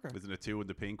 What's a Shocker? Isn't it 2 in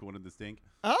the pink, 1 in the stink?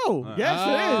 Oh, yes,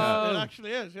 it Oh. is. It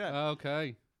actually is. Yeah.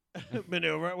 Okay.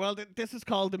 Maneuver. Well, this is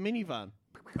called the minivan.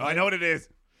 Oh, I know what it is.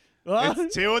 What?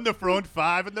 It's 2 in the front,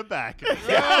 5 in the back.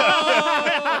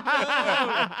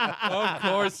 Of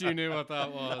course you knew what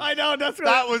that was. I know that's right.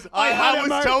 That was had that it was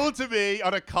marked- told to me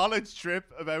on a college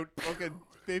trip about fucking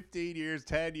 15 years,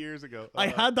 10 years ago. I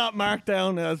had that marked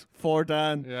down as for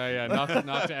Dan. Yeah, knocked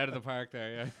it out of the park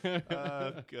there, yeah.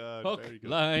 Oh god, Hook, very good.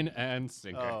 line, and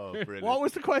sinker. Oh, brilliant. What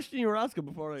was the question you were asking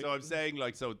before? So I'm saying,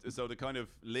 like, so the kind of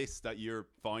list that you're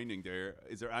finding there,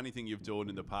 is there anything you've done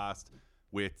in the past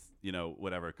with, you know,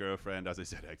 whatever, girlfriend, as I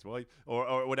said, ex-wife,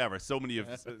 or whatever, so many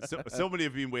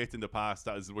have been with in the past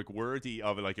that is like worthy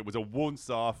of it, like it was a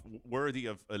once-off, worthy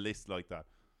of a list like that?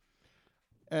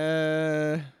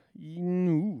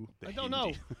 No. The I don't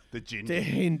Hindi. know. The gin. The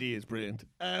Hindi is brilliant.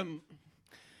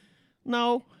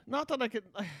 No, not that I could.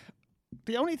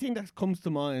 The only thing that comes to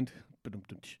mind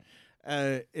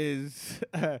is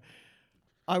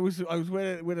I was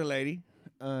with a lady.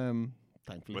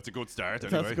 Thankfully, That's a good start,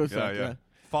 That's anyway. a good start, yeah.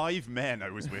 5 men I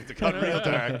was with. It got real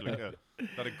dark. Like,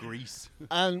 lot of grease.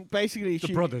 and basically The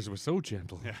she brothers were so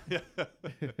gentle.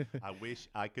 I wish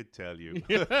I could tell you.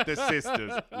 The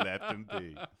sisters left him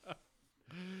be.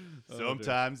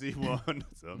 Sometimes he won,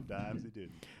 sometimes he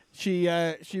didn't.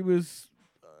 she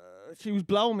was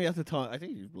blowing me at the time. I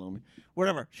think she was blowing me.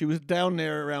 Whatever. She was down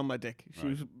there around my dick. She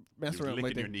was messing She was around with my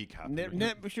licking dick. your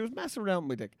kneecap. She was messing around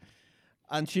with my dick,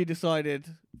 and she decided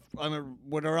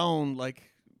with her own like.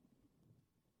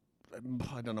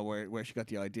 I don't know where she got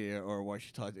the idea or why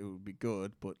she thought it would be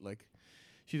good, but like,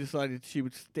 she decided she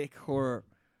would stick her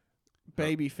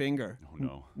baby finger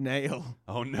nail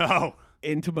Oh no!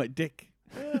 into my dick.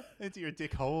 Into your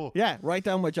dick hole. Yeah, right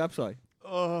down my jab side.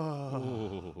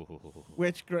 Oh.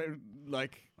 Which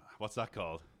like What's that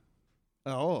called?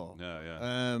 oh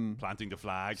Yeah. Planting the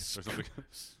flag or something.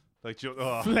 Like,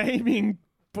 flaming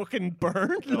fucking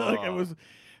burned. Like it Oh. was.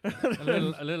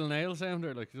 a little nail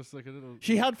sounder, like just like a little.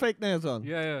 She had fake nails on.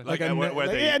 Yeah. Like, a were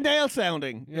they- nail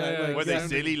sounding. Yeah, like, yeah. were they sounded-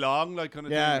 silly long, like kind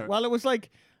of yeah. thing? Well, it was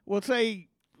like we'll say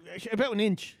about an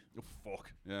inch. Oh,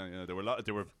 fuck. Yeah. There were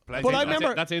plenty. But I of-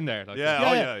 remember- That's in there. Like,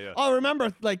 Yeah. Yeah. I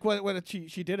remember like when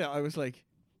she did it, I was like,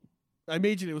 I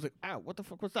immediately was like, "Ow, what the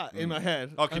fuck was that?" in my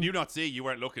head. Oh, can And- you not see? You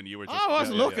weren't looking. You were just. I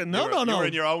wasn't looking. No, You were- no. You were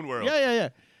in your own world. Yeah.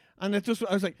 And it just,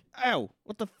 I was like, "Ow,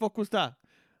 what the fuck was that?"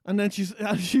 And then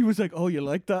she was like, "Oh, you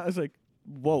like that?" I was like,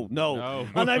 "Whoa, no." No.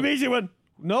 And I immediately went,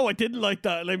 No, I didn't like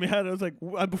that. Like, my head, I was like,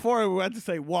 and before I went to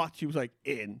say what, she was like,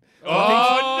 in.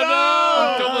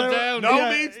 Oh, no! Double down. No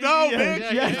Yeah, means no, yeah,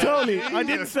 bitch. Yeah, totally. I didn't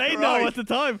Jesus say no Christ. at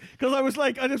the time because I was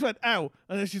like, I just went, ow.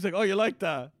 And then she's like, oh, you like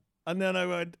that? And then I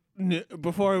went,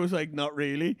 before I was like, not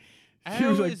really. She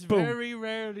was Ow like, is boom. very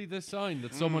rarely the sign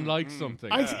that someone likes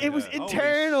something. It was yeah. Holy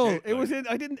internal. shit, It was like- in.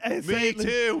 I didn't say Me it like-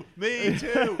 too. Me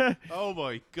too. Oh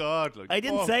my god. Like, I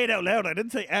didn't fuck. say it out loud. I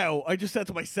didn't say ow. I just said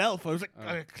to myself. I was like,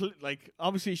 Oh. like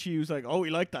obviously she was like, oh,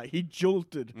 he liked that. He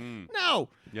jolted. No.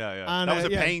 Yeah, yeah. And, that was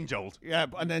a yeah. pain jolt. Yeah,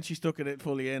 and then she stuck it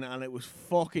fully in, and it was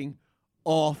fucking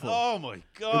awful. Oh my it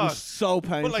god. was so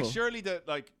painful. But like, surely that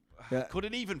like, Yeah. could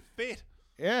it even fit?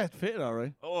 Yeah, it fit all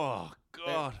right. Oh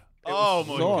god. was Oh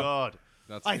my sore. god.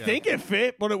 That's, I think it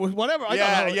fit, but it was whatever. I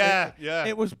Yeah, don't know. yeah, yeah.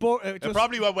 It was It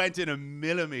probably went in a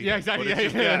millimeter. Yeah, exactly. but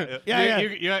Yeah, it's just- Yeah,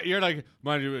 yeah. You're like,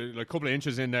 man, you're like a couple of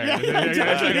inches in there. Yeah, yeah,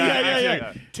 exactly. Yeah, Yeah, yeah,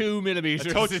 yeah. 2 millimeters.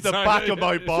 It touched It's the not- back of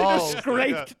my She balls. just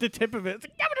scraped the tip of it. It's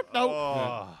like, "Give it up." No.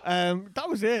 Oh. That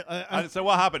was it. And so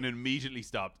what happened? It immediately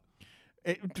stopped.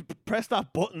 Press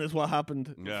that button is what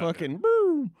happened. Yeah. Fucking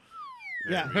boom.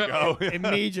 Yeah, There we go.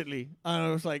 immediately. And I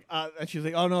was like, and she's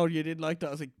like, oh no, you didn't like that. I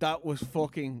was like, that was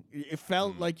fucking. It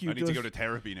felt like you. I need to just- go to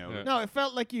therapy now. Yeah. No, it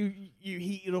felt like you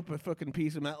heated up a fucking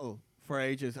piece of metal for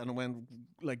ages, and it went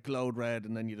like glowed red,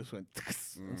 and then you just went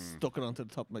and stuck it onto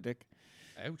the top of my dick.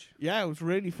 Ouch. Yeah, it was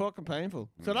really fucking painful.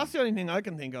 So that's the only thing I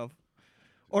can think of.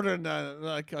 Other than that,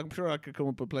 like, I'm sure I could come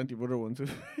up with plenty of other ones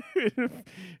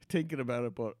thinking about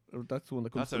it, but that's the one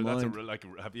that comes That's to a mind. like.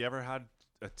 Have you ever had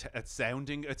a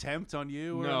sounding attempt on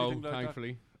you? Or No, anything like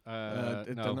thankfully. They're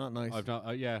No. not nice. I've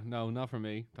not. Yeah, no, not for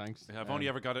me. Thanks. that? I've only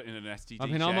ever got it in an STD I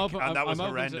mean, check, I'm open. and that was I'm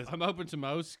open horrendous. I'm open to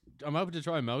most. I'm open to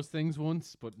try most things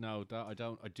once, but no, that I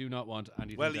don't. I do not want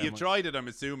anything. Well, down you've my- tried it, I'm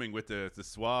assuming, with the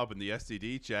swab and the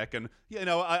STD check, and you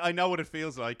know, I know what it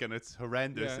feels like, and it's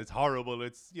horrendous. Yeah. It's horrible.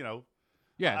 It's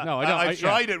Yeah, no, I don't. I've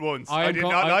tried it once. I am did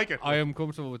com- not like it. I am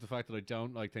comfortable with the fact that I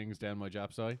don't like things down my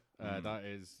Jap side. Mm. That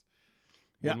is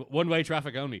Yeah. one-way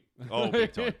traffic only. Oh,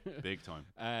 big time, big time.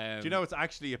 Um, Do you know it's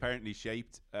actually apparently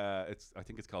shaped? I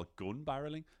think it's called gun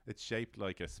barreling. It's shaped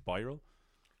like a spiral.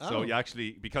 So Oh. you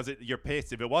actually, because your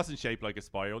piss, if it wasn't shaped like a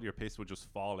spiral, your piss would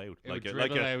just fall out, It would like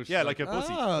dribble out, yeah, like- like a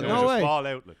pussy. Oh, It would no just way. fall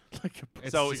out. Like. Like a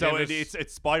It's So to give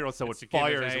it's spiral, so it's it to give it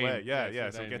fires aim. away. Yeah, Yeah, yeah.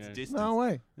 it's So to it give gets aim, yeah. distance. no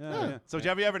way. Yeah, yeah. So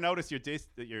have you ever noticed your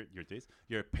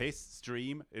piss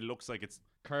stream? It looks like it's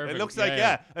curving. It looks like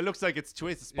it looks like it's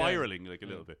spiraling like a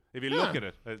little bit. If you look Yeah. at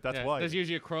it, that's Yeah, why. There's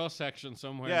usually a cross section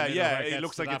somewhere. Yeah, in the middle yeah. where It gets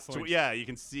looks to like that it's point. yeah. You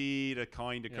can see the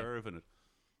kind of Yeah. curve in it.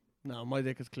 No, my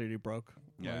dick is clearly broke.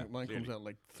 Yeah, Mine comes clearly. out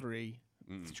like 3.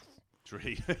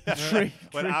 Tree. Three.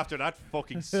 Well, after that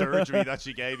fucking surgery that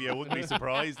she gave you, I wouldn't be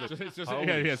surprised. Like, It's just, holy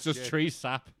yeah, it's just shit. tree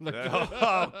sap. Like,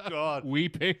 Oh God,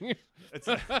 weeping. it's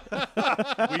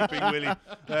weeping Willie.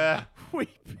 Weep.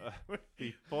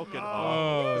 He fucking.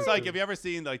 Oh. It's like, have you ever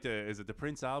seen like is it the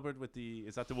Prince Albert with the?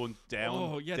 Is that the one down?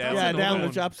 Oh, yeah, down, that's Yeah, another down the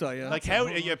one. Jap side, yeah. Like how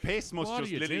your piss must What are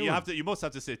just you literally. doing? You must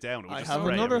have to sit down. It would I just have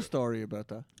spray another everywhere. story about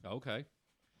that. Okay.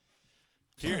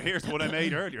 Here's what I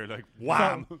made earlier. Like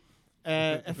wham.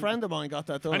 A friend of mine got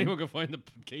that done. Anyone can find the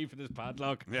key for this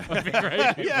padlock. Yeah. That'd be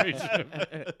great.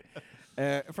 Yeah.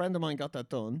 A friend of mine got that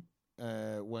done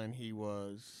when he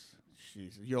was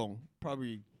young,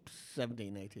 probably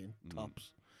 17, 18,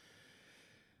 tops.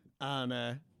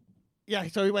 And yeah,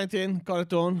 so he went in, got it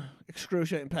done,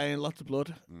 excruciating pain, lots of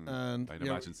blood, and I'd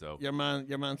imagine so. Your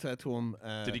man said to him,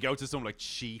 Did he go to some like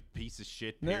cheap piece of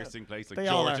shit No, piercing place like they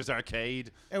all George's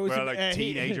Arcade, it was where like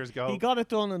he- teenagers go? He got it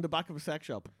done in the back of a sex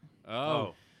shop.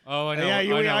 Oh. Oh, I know.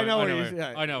 Yeah, I know where it where is,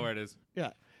 yeah. I know where it is.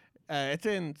 Yeah, it's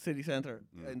in city centre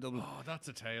in Dublin. Oh, that's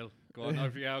a tale. Go on.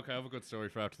 Yeah, okay. I have a good story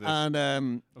for after this.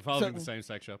 And Involving so- the same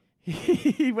sex shop.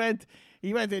 he went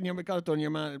in. You got it done. Your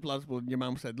man, plausible. Your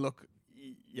mum said, "Look,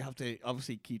 you have to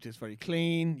obviously keep this very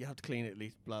clean. You have to clean it at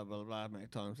least blah blah blah many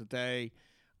times a day,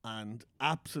 and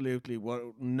absolutely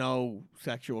no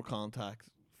sexual contact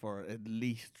for at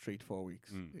least 3 to 4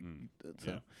 weeks."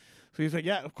 So he's like,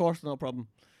 "Yeah, of course, no problem."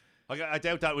 Like, I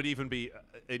doubt that would even be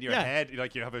in your Yeah. head.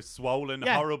 Like you have a swollen,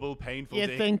 Yeah. horrible, painful You'd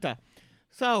dick. think that.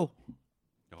 So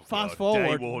Oh, fast God,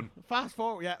 forward. Day one. Fast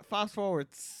forward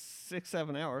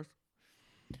 6-7 hours.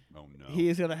 Oh no. He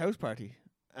is at a house party,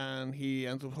 and he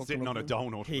ends up hooking Sitting up on a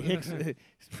donut. He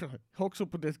hooks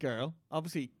up with this girl.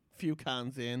 Obviously, few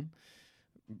cans in.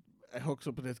 Hooks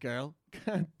up with this girl.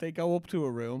 They go up to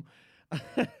a room,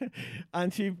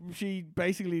 and she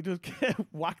basically just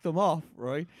whacked them off,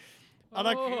 right? And,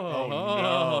 Oh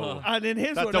no. and in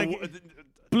his That one, the like, w- th-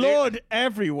 blood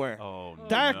everywhere. Oh no.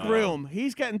 Dark room.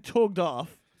 He's getting tugged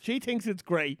off. She thinks it's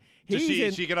great. Just He's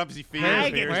in she can obviously feel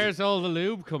agony. it. Where's all the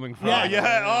lube coming from? Yeah. Oh,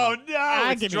 yeah. Oh, no.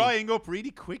 Agony. It's drying up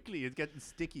really quickly. It's getting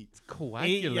sticky.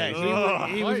 Coagulate.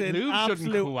 he was in Lube shouldn't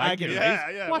absolute coagulate. agony.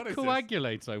 Yeah, What what is this?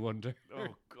 coagulates, I wonder? Oh,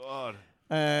 God.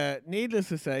 Needless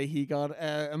to say, he got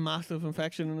a massive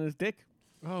infection in his dick.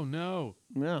 Oh, no.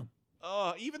 Yeah.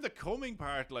 Oh, even the coming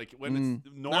part, like when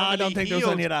it's normally I don't think healed,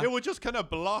 there's any of that. it would just kind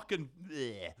of block and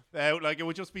out. Like it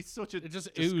would just be such a It just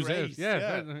ooze out. disgrace.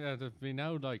 Yeah. There'd be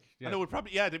no, like... Yeah. And it would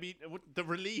probably, there'd be the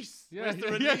release. Yeah, Where's the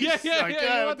yeah, release? yeah, yeah, Like, yeah, you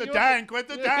with want- the you want- dank, with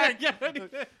the dank. Yeah.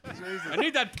 I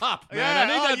need that pop, man. Yeah, I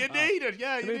need that you pop. need it.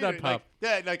 Yeah, you need need that it. pop.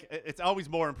 It's always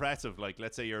more impressive. Like,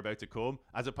 let's say you're about to come,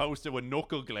 as opposed to a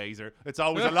knuckle glazer. It's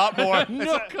always a lot more.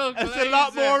 Knuckle it's a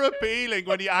lot glazer. more appealing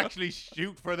when you actually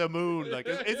shoot for the moon. Like,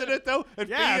 isn't it though? It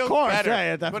Yeah, of feels course. better.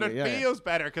 Yeah, but definitely. it Yeah, yeah. feels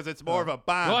better because it's more of a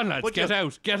bam. Go on, lads. But Get you'll-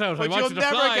 out. Get out. I But want you'll you to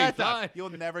never fly. get fly. that. You'll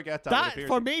never get that. with a That piercing.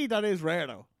 for me, that is rare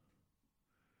though.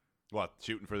 What,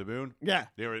 shooting for the moon? Yeah.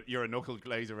 You're a knuckle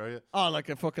glazer, are you? Oh, like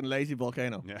a fucking lazy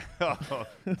volcano. Yeah. Oh,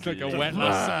 Like a yeah. wet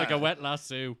lasso. Like a wet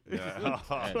lasso. Yeah.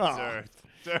 Oh, Oh.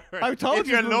 dirt. I told if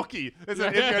you you're to- lucky, if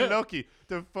you're lucky,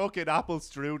 the fucking apple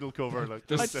strudel cover, like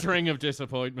The string of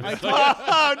disappointment.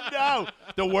 oh no!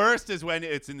 The worst is when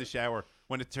it's in the shower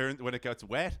when it gets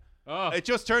wet. Oh. It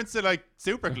just turns to like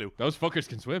super glue. Those fuckers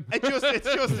can swim. It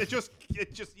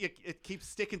keeps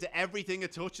sticking to everything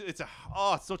it touches. It's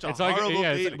such a It's like horrible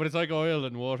feeling. but it's like oil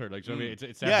and water. Like, do you know what I mean?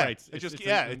 It Yeah,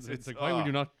 separates. it's like why would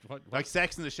you not? Like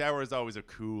sex in the shower is always a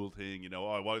cool thing, you know.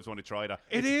 I always want to try that.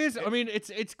 It is. I mean,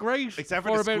 it's great. Except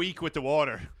for the about squeak with the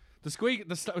water. the squeak,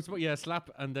 slap,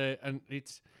 and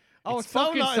it's. Oh, it's it's so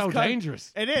fucking nice, so it's kind-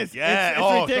 dangerous. It is. Yeah, It's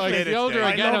oh, ridiculous. like, Like, the older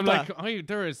I I get, love I'm that. like,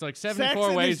 there is like Sex 74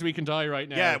 in ways this- we can die right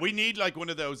now. Yeah, we need like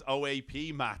one of those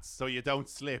OAP mats so you don't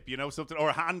slip, you know, something,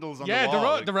 or handles on Yeah, the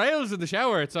wall. the rails in the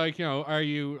shower. It's like, you know, are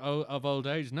you of old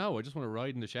age? No, I just want to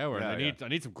ride in the shower. Yeah, and I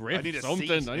need some grip. I need a something.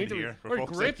 seat I need in to here, for or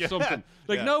fuck's grip sake. something.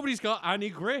 Like Yeah. nobody's got any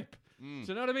grip. Do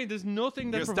you know what I mean? There's nothing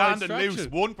that You're provides standing loose.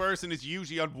 traction. One person is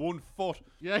usually on 1 foot.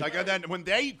 Yeah. Like, and then when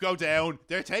they go down,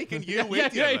 they're taking you yeah,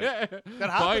 with yeah, you. like. yeah. That By,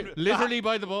 happened. literally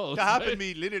by the balls. That happened to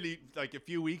me literally like a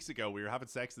few weeks ago. We were having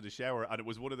sex in the shower, and it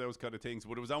was one of those kind of things,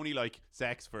 but it was only like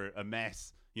sex for a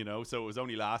mess, you know. So it was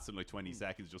only lasting like 20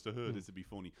 seconds. Just this would be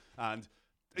funny, and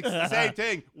it's the same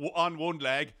thing on one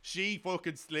leg. She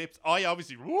fucking slips. I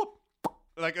obviously whoop.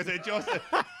 Like I said, just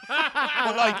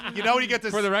but like you know when you get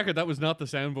this, For the record, that was not the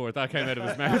soundboard. That came out of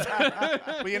his mouth.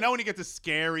 but you know when you get to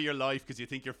scare your life because you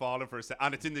think you're falling for a second,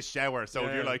 and it's in the shower, so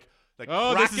Yeah. you're like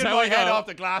Oh, this is cracking how my I head go. off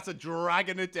the glass and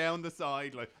dragging it down the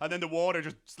side, like, and then the water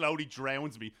just slowly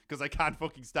drowns me because I can't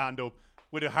fucking stand up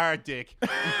with a hard dick, with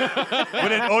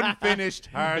an unfinished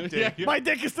hard dick. Yeah. My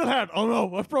dick is still hard. Oh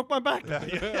no, I broke my back.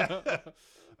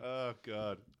 Oh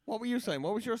god. What were you saying?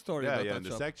 What was your story Yeah, about yeah. that In the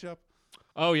shop? sex shop.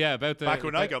 Oh yeah, about the Back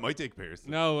when I got my dick pierced.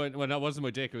 No, when that wasn't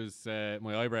my dick. It was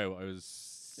my eyebrow. I was.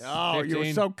 Oh, 15, you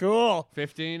were so cool.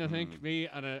 15, I think. Me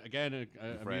and a friend,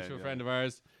 mutual yeah. friend of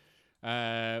ours.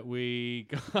 We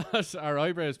got our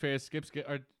eyebrows pierced.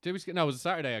 Or did we skip? No, it was a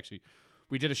Saturday actually.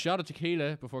 We did a shot of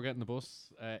tequila before getting the bus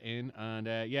in, and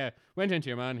went into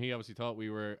your man. He obviously thought we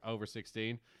were over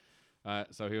 16,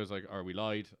 so he was like, "Or we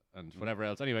lied," and whatever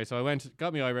else. Anyway, so I went,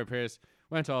 got my eyebrow pierced,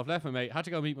 went off, left my mate, had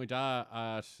to go meet my dad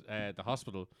at the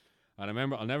hospital, and I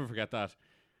remember, I'll never forget that.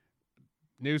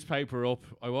 Newspaper up.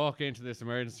 I walk into this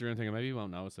emergency room thinking maybe you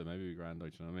won't notice it, maybe we grand,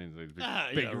 like, you know what I mean? There's big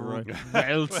yeah, right.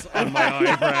 welts on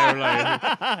my eyebrow,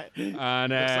 like,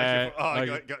 and Looks like I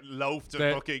like, got loafed a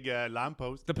the- fucking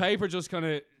lamppost. the paper just kind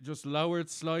of just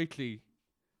lowered slightly,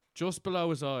 just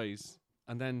below his eyes,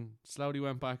 and then slowly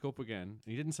went back up again.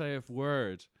 He didn't say a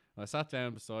word. I sat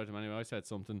down beside him anyway. I said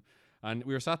something, and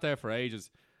we were sat there for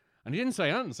ages, and he didn't say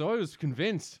anything. So I was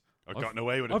convinced. I've gotten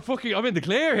away with it. I'm in the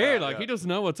clear here. Yeah, Like, yeah. he doesn't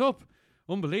know what's up.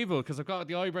 Unbelievable, because I've got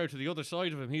the eyebrow to the other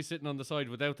side of him. He's sitting on the side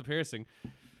without the piercing,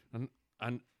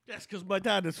 and Yes, because my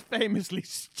dad is famously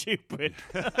stupid.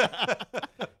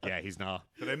 yeah, he's not.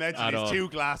 Did I mention At his all. 2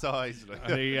 glass eyes? Like,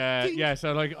 And he, yeah,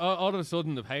 so like all of a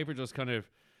sudden the paper just kind of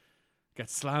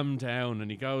gets slammed down, and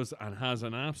he goes and has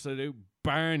an absolute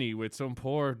Barney with some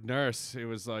poor nurse. It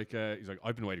was like, he's like,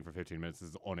 I've been waiting for 15 minutes. This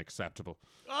is unacceptable.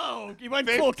 Oh, he went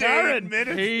full 15 Karen.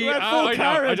 minutes. He went full I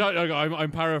Karen. don't,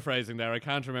 I'm paraphrasing there. I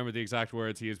can't remember the exact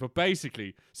words he used, but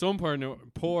basically, some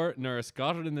poor nurse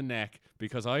got it in the neck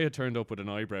because I had turned up with an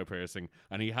eyebrow piercing,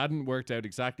 and he hadn't worked out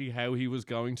exactly how he was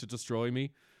going to destroy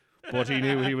me. But he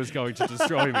knew he was going to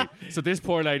destroy me. So this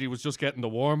poor lady was just getting the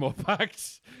warm-up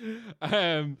act.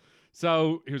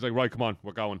 So he was like, right, come on,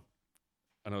 we're going.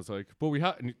 And I was like, but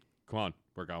come on,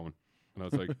 we're going. And I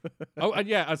was like, oh, and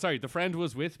yeah, sorry, the friend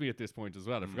was with me at this point as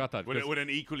well. I forgot that. With an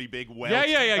equally big welt.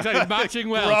 Yeah, exactly. Matching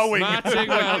welts. Growing. Matching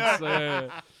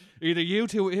welts. Either you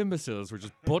two imbeciles were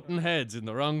just butting heads in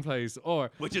the wrong place,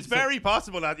 or Which is very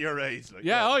possible at your age. Like,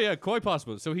 yeah, oh yeah, quite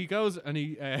possible. So he goes and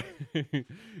we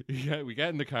get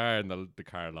in the car and the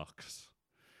car locks,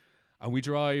 and we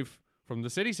drive from the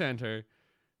city centre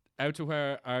out to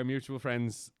where our mutual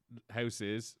friend's house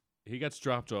is. He gets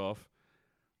dropped off.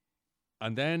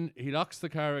 And then he locks the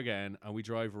car again, and we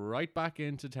drive right back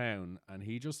into town, and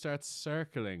he just starts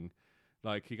circling.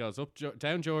 Like, he goes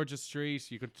down George's Street.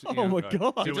 You could, Oh my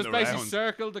God. He Doing just the basically rounds.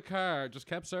 circled the car, just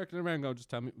kept circling around, going, just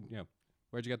tell me,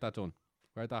 where'd you get that done?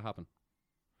 Where'd that happen?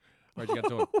 Where'd you get it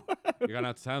done? You're going to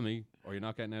have to tell me, or you're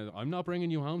not getting it. I'm not bringing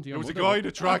you home to your There was a mother. guy in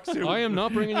a tracksuit. I am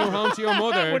not bringing you home to your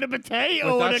mother With a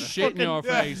potato with and that a shit in your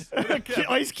face.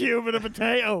 ice cube and a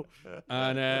potato.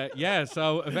 And,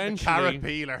 so eventually... Carrot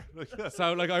peeler.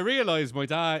 So, like, I realised my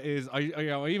dad is... I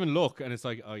even look, and it's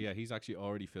like, oh, yeah, he's actually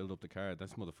already filled up the car.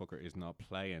 This motherfucker is not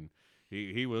playing.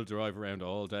 He will drive around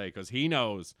all day, because he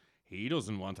knows he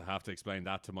doesn't want to have to explain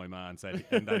that to my man,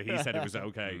 and that he said it was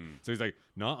okay. So he's like,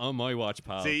 not on my watch,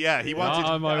 pal. See, yeah, he wanted.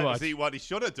 Not on my watch. See, what he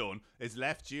should have done is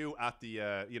left you at the,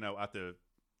 at the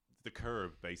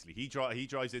curb. Basically, he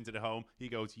drives into the home. He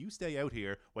goes, "You stay out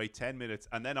here, wait 10 minutes,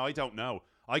 and then I don't know.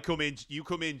 I come in, you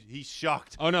come in. He's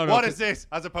shocked. Oh, no, What is this?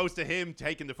 As opposed to him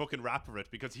taking the fucking rap for it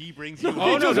because he brings you.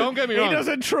 Oh, no, don't get me wrong. He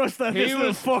doesn't trust that He this little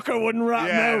was- fucker wouldn't rat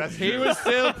him Yeah, out. that's He true. was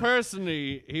still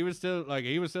personally,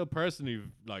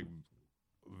 like,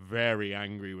 very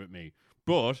angry with me.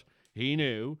 But he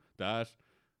knew that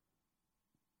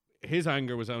his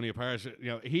anger was only a part.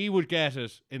 He would get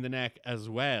it in the neck as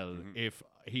well if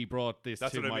he brought this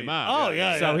That's to what I my mean. man. Oh,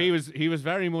 yeah, So yeah. he was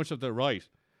very much of the right.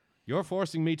 You're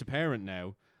forcing me to parent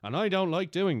now, and I don't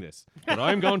like doing this, but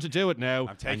I'm going to do it now. I'm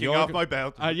and taking you're off go- my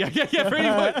belt. yeah, pretty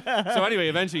much. So anyway,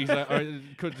 eventually, he's like,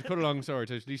 cut a long story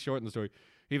to at least shorten the story.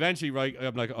 He eventually, right,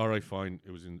 I'm like, all right, fine,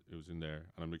 it was in there,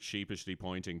 and I'm like sheepishly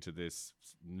pointing to this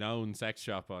known sex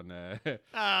shop on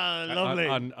Lovely.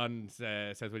 on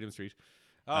South William Street.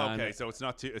 Oh, And- okay, so it's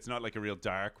not like a real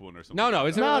dark one or something. No, like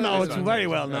it's that. No, it's it's very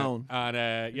well known.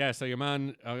 And so your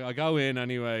man, I go in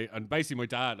anyway, and basically my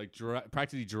dad, like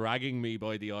practically dragging me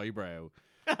by the eyebrow,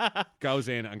 goes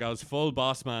in and goes full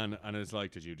boss man, and is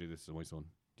like, "Did you do this to my son?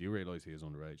 Do you realise he is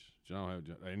underage? Do you know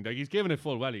how?" And like, he's giving it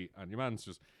full welly, and your man's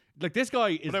just like, this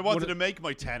guy is. But I wanted to make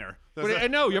my tenor. But I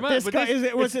know your man. This but guy- is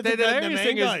it- was it's it the hilarious main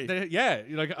thing guy? Is that, yeah,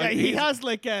 like Yeah, he he's- has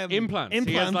like implants.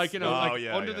 He has like Oh, like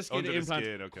yeah, under yeah. the skin Under the implants,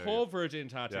 skin, okay, yeah. covered in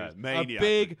tattoos. Yeah, A maniac.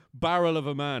 big barrel of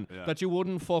a man Yeah. that you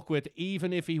wouldn't fuck with,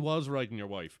 even if he was riding your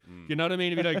wife. You know what I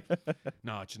mean? If you're like,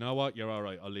 no, do you know what? You're all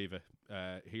right. I'll leave it.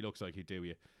 He looks like he'd do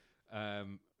you.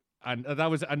 And that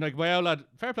was, and like my old lad,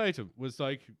 fair play to him, was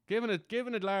like giving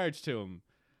it large to him.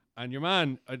 And your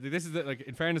man, this is like,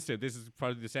 in fairness to him, this is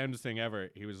probably the soundest thing ever.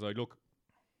 He was like, look,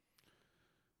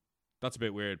 that's a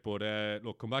bit weird, but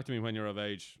look, come back to me when you're of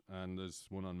age, and there's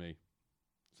one on me.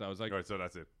 So I was like, Right, so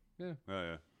that's it. yeah. Oh,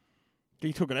 yeah.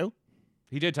 He took it out.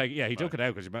 He did take it. Yeah, he took it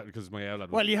out because my old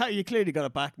lad. Well, you clearly got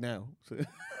it back now. So.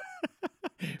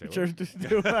 Sure, just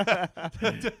do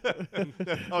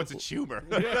Oh, it's a tumor.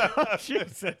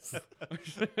 Jesus.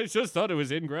 I just thought it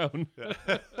was ingrown.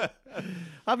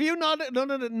 Have you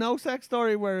no sex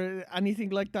story where anything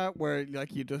like that where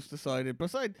like you just decided?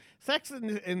 Besides, sex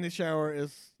in the shower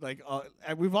is like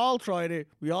we've all tried it.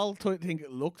 We all think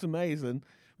it looks amazing.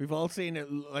 We've all seen it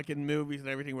like in movies and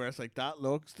everything where it's like that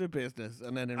looks the business,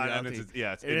 and then in And reality,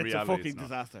 it's in it's reality, a fucking it's not.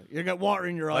 disaster. You get water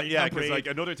in your eyes. Yeah, can't because breathe. like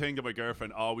another thing that my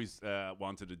girlfriend always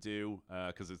wanted to do,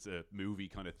 because it's a movie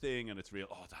kind of thing and it's real.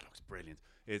 Oh, that looks brilliant.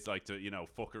 It's like to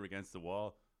fuck her against the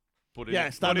wall. But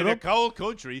stand in it a up. cold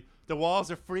country, the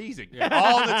walls are freezing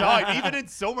all the time. Even in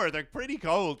summer, they're pretty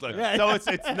cold. Like, Yeah.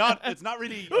 so it's not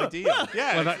really ideal.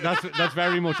 Yeah, Well, that's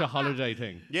very much a holiday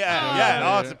thing. yeah.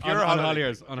 Oh, it's a pure on holiday.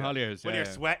 Holliers. On Holliers, When yeah.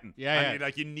 you're sweating. Yeah, and yeah. you're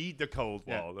like you need the cold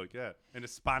Yeah. wall. Like in a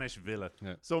Spanish villa.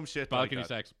 Yeah. Some shit Balcony like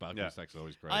that. sex. Balcony Yeah. sex is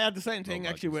always great. I had the same thing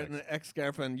Love actually with balcony an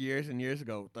ex-girlfriend years and years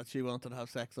ago that she wanted to have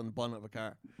sex on the bonnet of a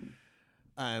car,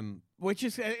 which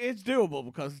is it's doable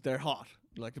because they're hot.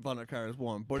 Like the bonnet of the car is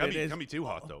warm, but it is Can be too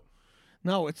hot though.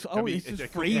 no, it's be- it's it's just a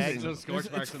cook egg. freezing. Just scorch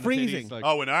It's marks on the freezing. titties, like-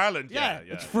 Oh, in Ireland, yeah,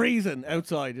 yeah. it's freezing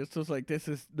outside. It's just like this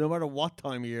is no matter what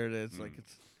time of year it is, like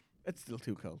it's still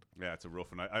too cold. Yeah, it's a rough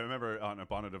one. I remember on a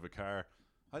bonnet of a car.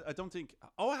 I don't think.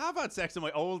 Oh, I have had sex in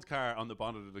my old car on the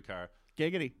bonnet of the car.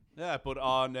 Giggity. Yeah, but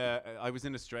on I was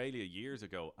in Australia years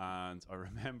ago, and I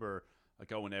remember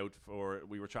going out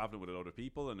we were traveling with a lot of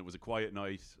people, and it was a quiet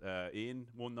night in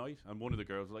one night, and one of the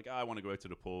girls was like, I want to go out to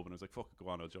the pub, and I was like, fuck it, go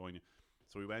on, I'll join you.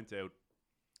 So we went out,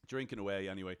 drinking away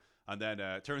anyway. And then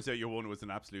turns out your one was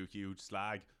an absolute huge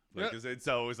slag. Like,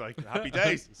 so it was like happy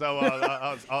days. So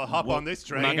I'll hop on this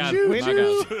train. My God.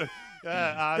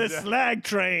 Yeah, The and, slag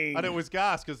train. and it was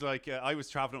gas because like I was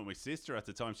traveling with my sister at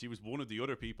the time. She was one of the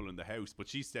other people in the house, but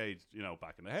she stayed,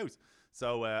 back in the house.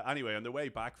 So anyway, on the way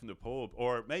back from the pub,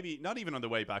 or maybe not even on the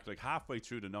way back, like halfway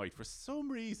through the night, for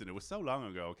some reason, it was so long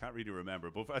ago, I can't really remember,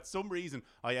 but for some reason,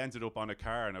 I ended up on a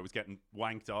car and I was getting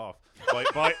wanked off by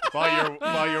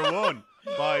your one,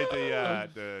 by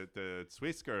the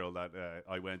Swiss girl that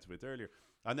I went with earlier.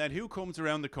 And then who comes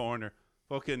around the corner,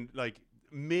 fucking like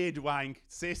mid-wank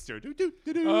sister.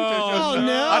 Oh, And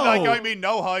no. like, I mean,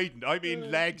 no hiding. I mean,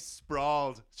 legs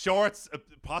sprawled, shorts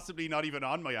possibly not even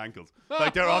on my ankles.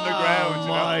 Like they're on the ground.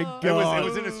 my God. It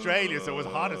was in Australia, so it was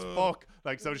hot as fuck.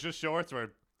 Like, so it's just shorts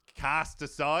were cast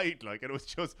aside, like, and it was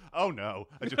just, oh no,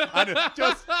 and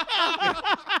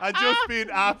just being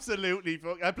absolutely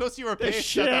and plus you were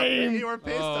pissed at shame.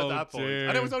 that point, dear.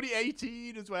 and it was only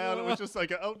 18 as well. It was just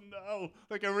like oh no,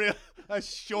 like a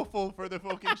shuffle for the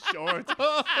fucking shorts.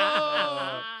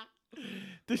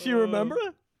 Does she remember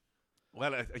it?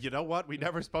 Well, you know what? We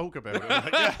never spoke about it.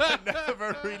 Like, yeah, it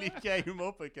never really came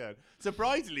up again.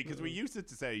 Surprisingly, because we used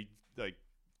to say like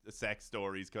sex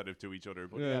stories kind of to each other,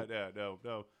 but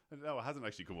no, it hasn't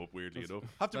actually come up. Weirdly enough,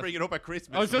 have to bring it up at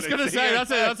Christmas. I was just gonna say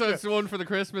that's one for the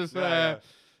Christmas.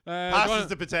 Passes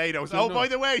the potatoes. Oh, by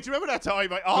the way, do you remember that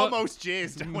time I almost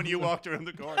jizzed when you walked around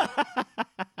the corner?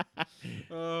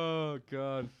 Oh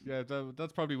God, yeah,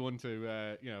 that's probably one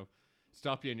to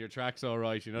stop you in your tracks. All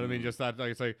right, you know what I mean? Just that,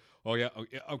 like, say, oh yeah,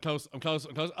 I'm close.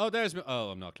 Oh, there's me. Oh,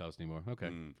 I'm not close anymore. Okay,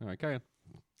 all right, carry on.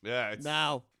 Yeah, it's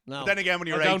No. But then again, when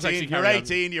you're don't actually 18, you're carry on.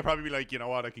 18, you'll probably be like, you know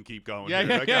what, I can keep going. Yeah,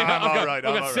 here. Like, I'm I've all got, right. I've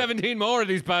I'm got all right. 17 more of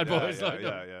these bad Yeah, boys.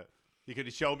 yeah. You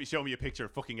could show me a picture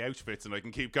of fucking outfits, and I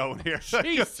can keep going here.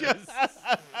 Jesus.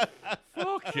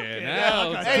 Fucking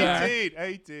hell.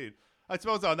 18. I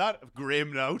suppose on that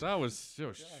grim note. That was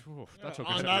that took a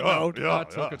On turn. that note. That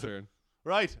took a turn.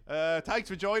 Right. Thanks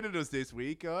for joining us this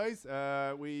week, guys.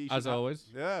 As always.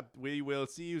 Yeah, we will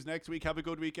see you next week. Have a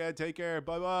good weekend. Take care.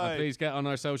 Bye bye. And please get on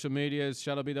our social medias,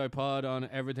 Shall I Be Thy Pod on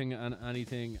everything and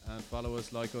anything, and follow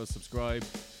us, like us, subscribe.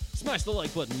 Smash the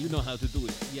like button. You know how to do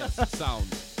it. Yes, sound.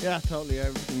 Yeah, totally.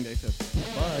 Everything they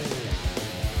said. Bye.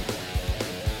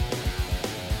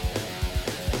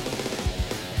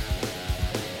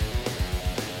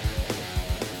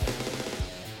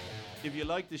 If you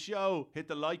like the show, hit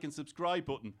the like and subscribe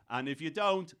button. And if you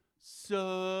don't,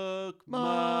 suck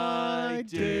my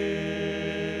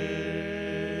dick.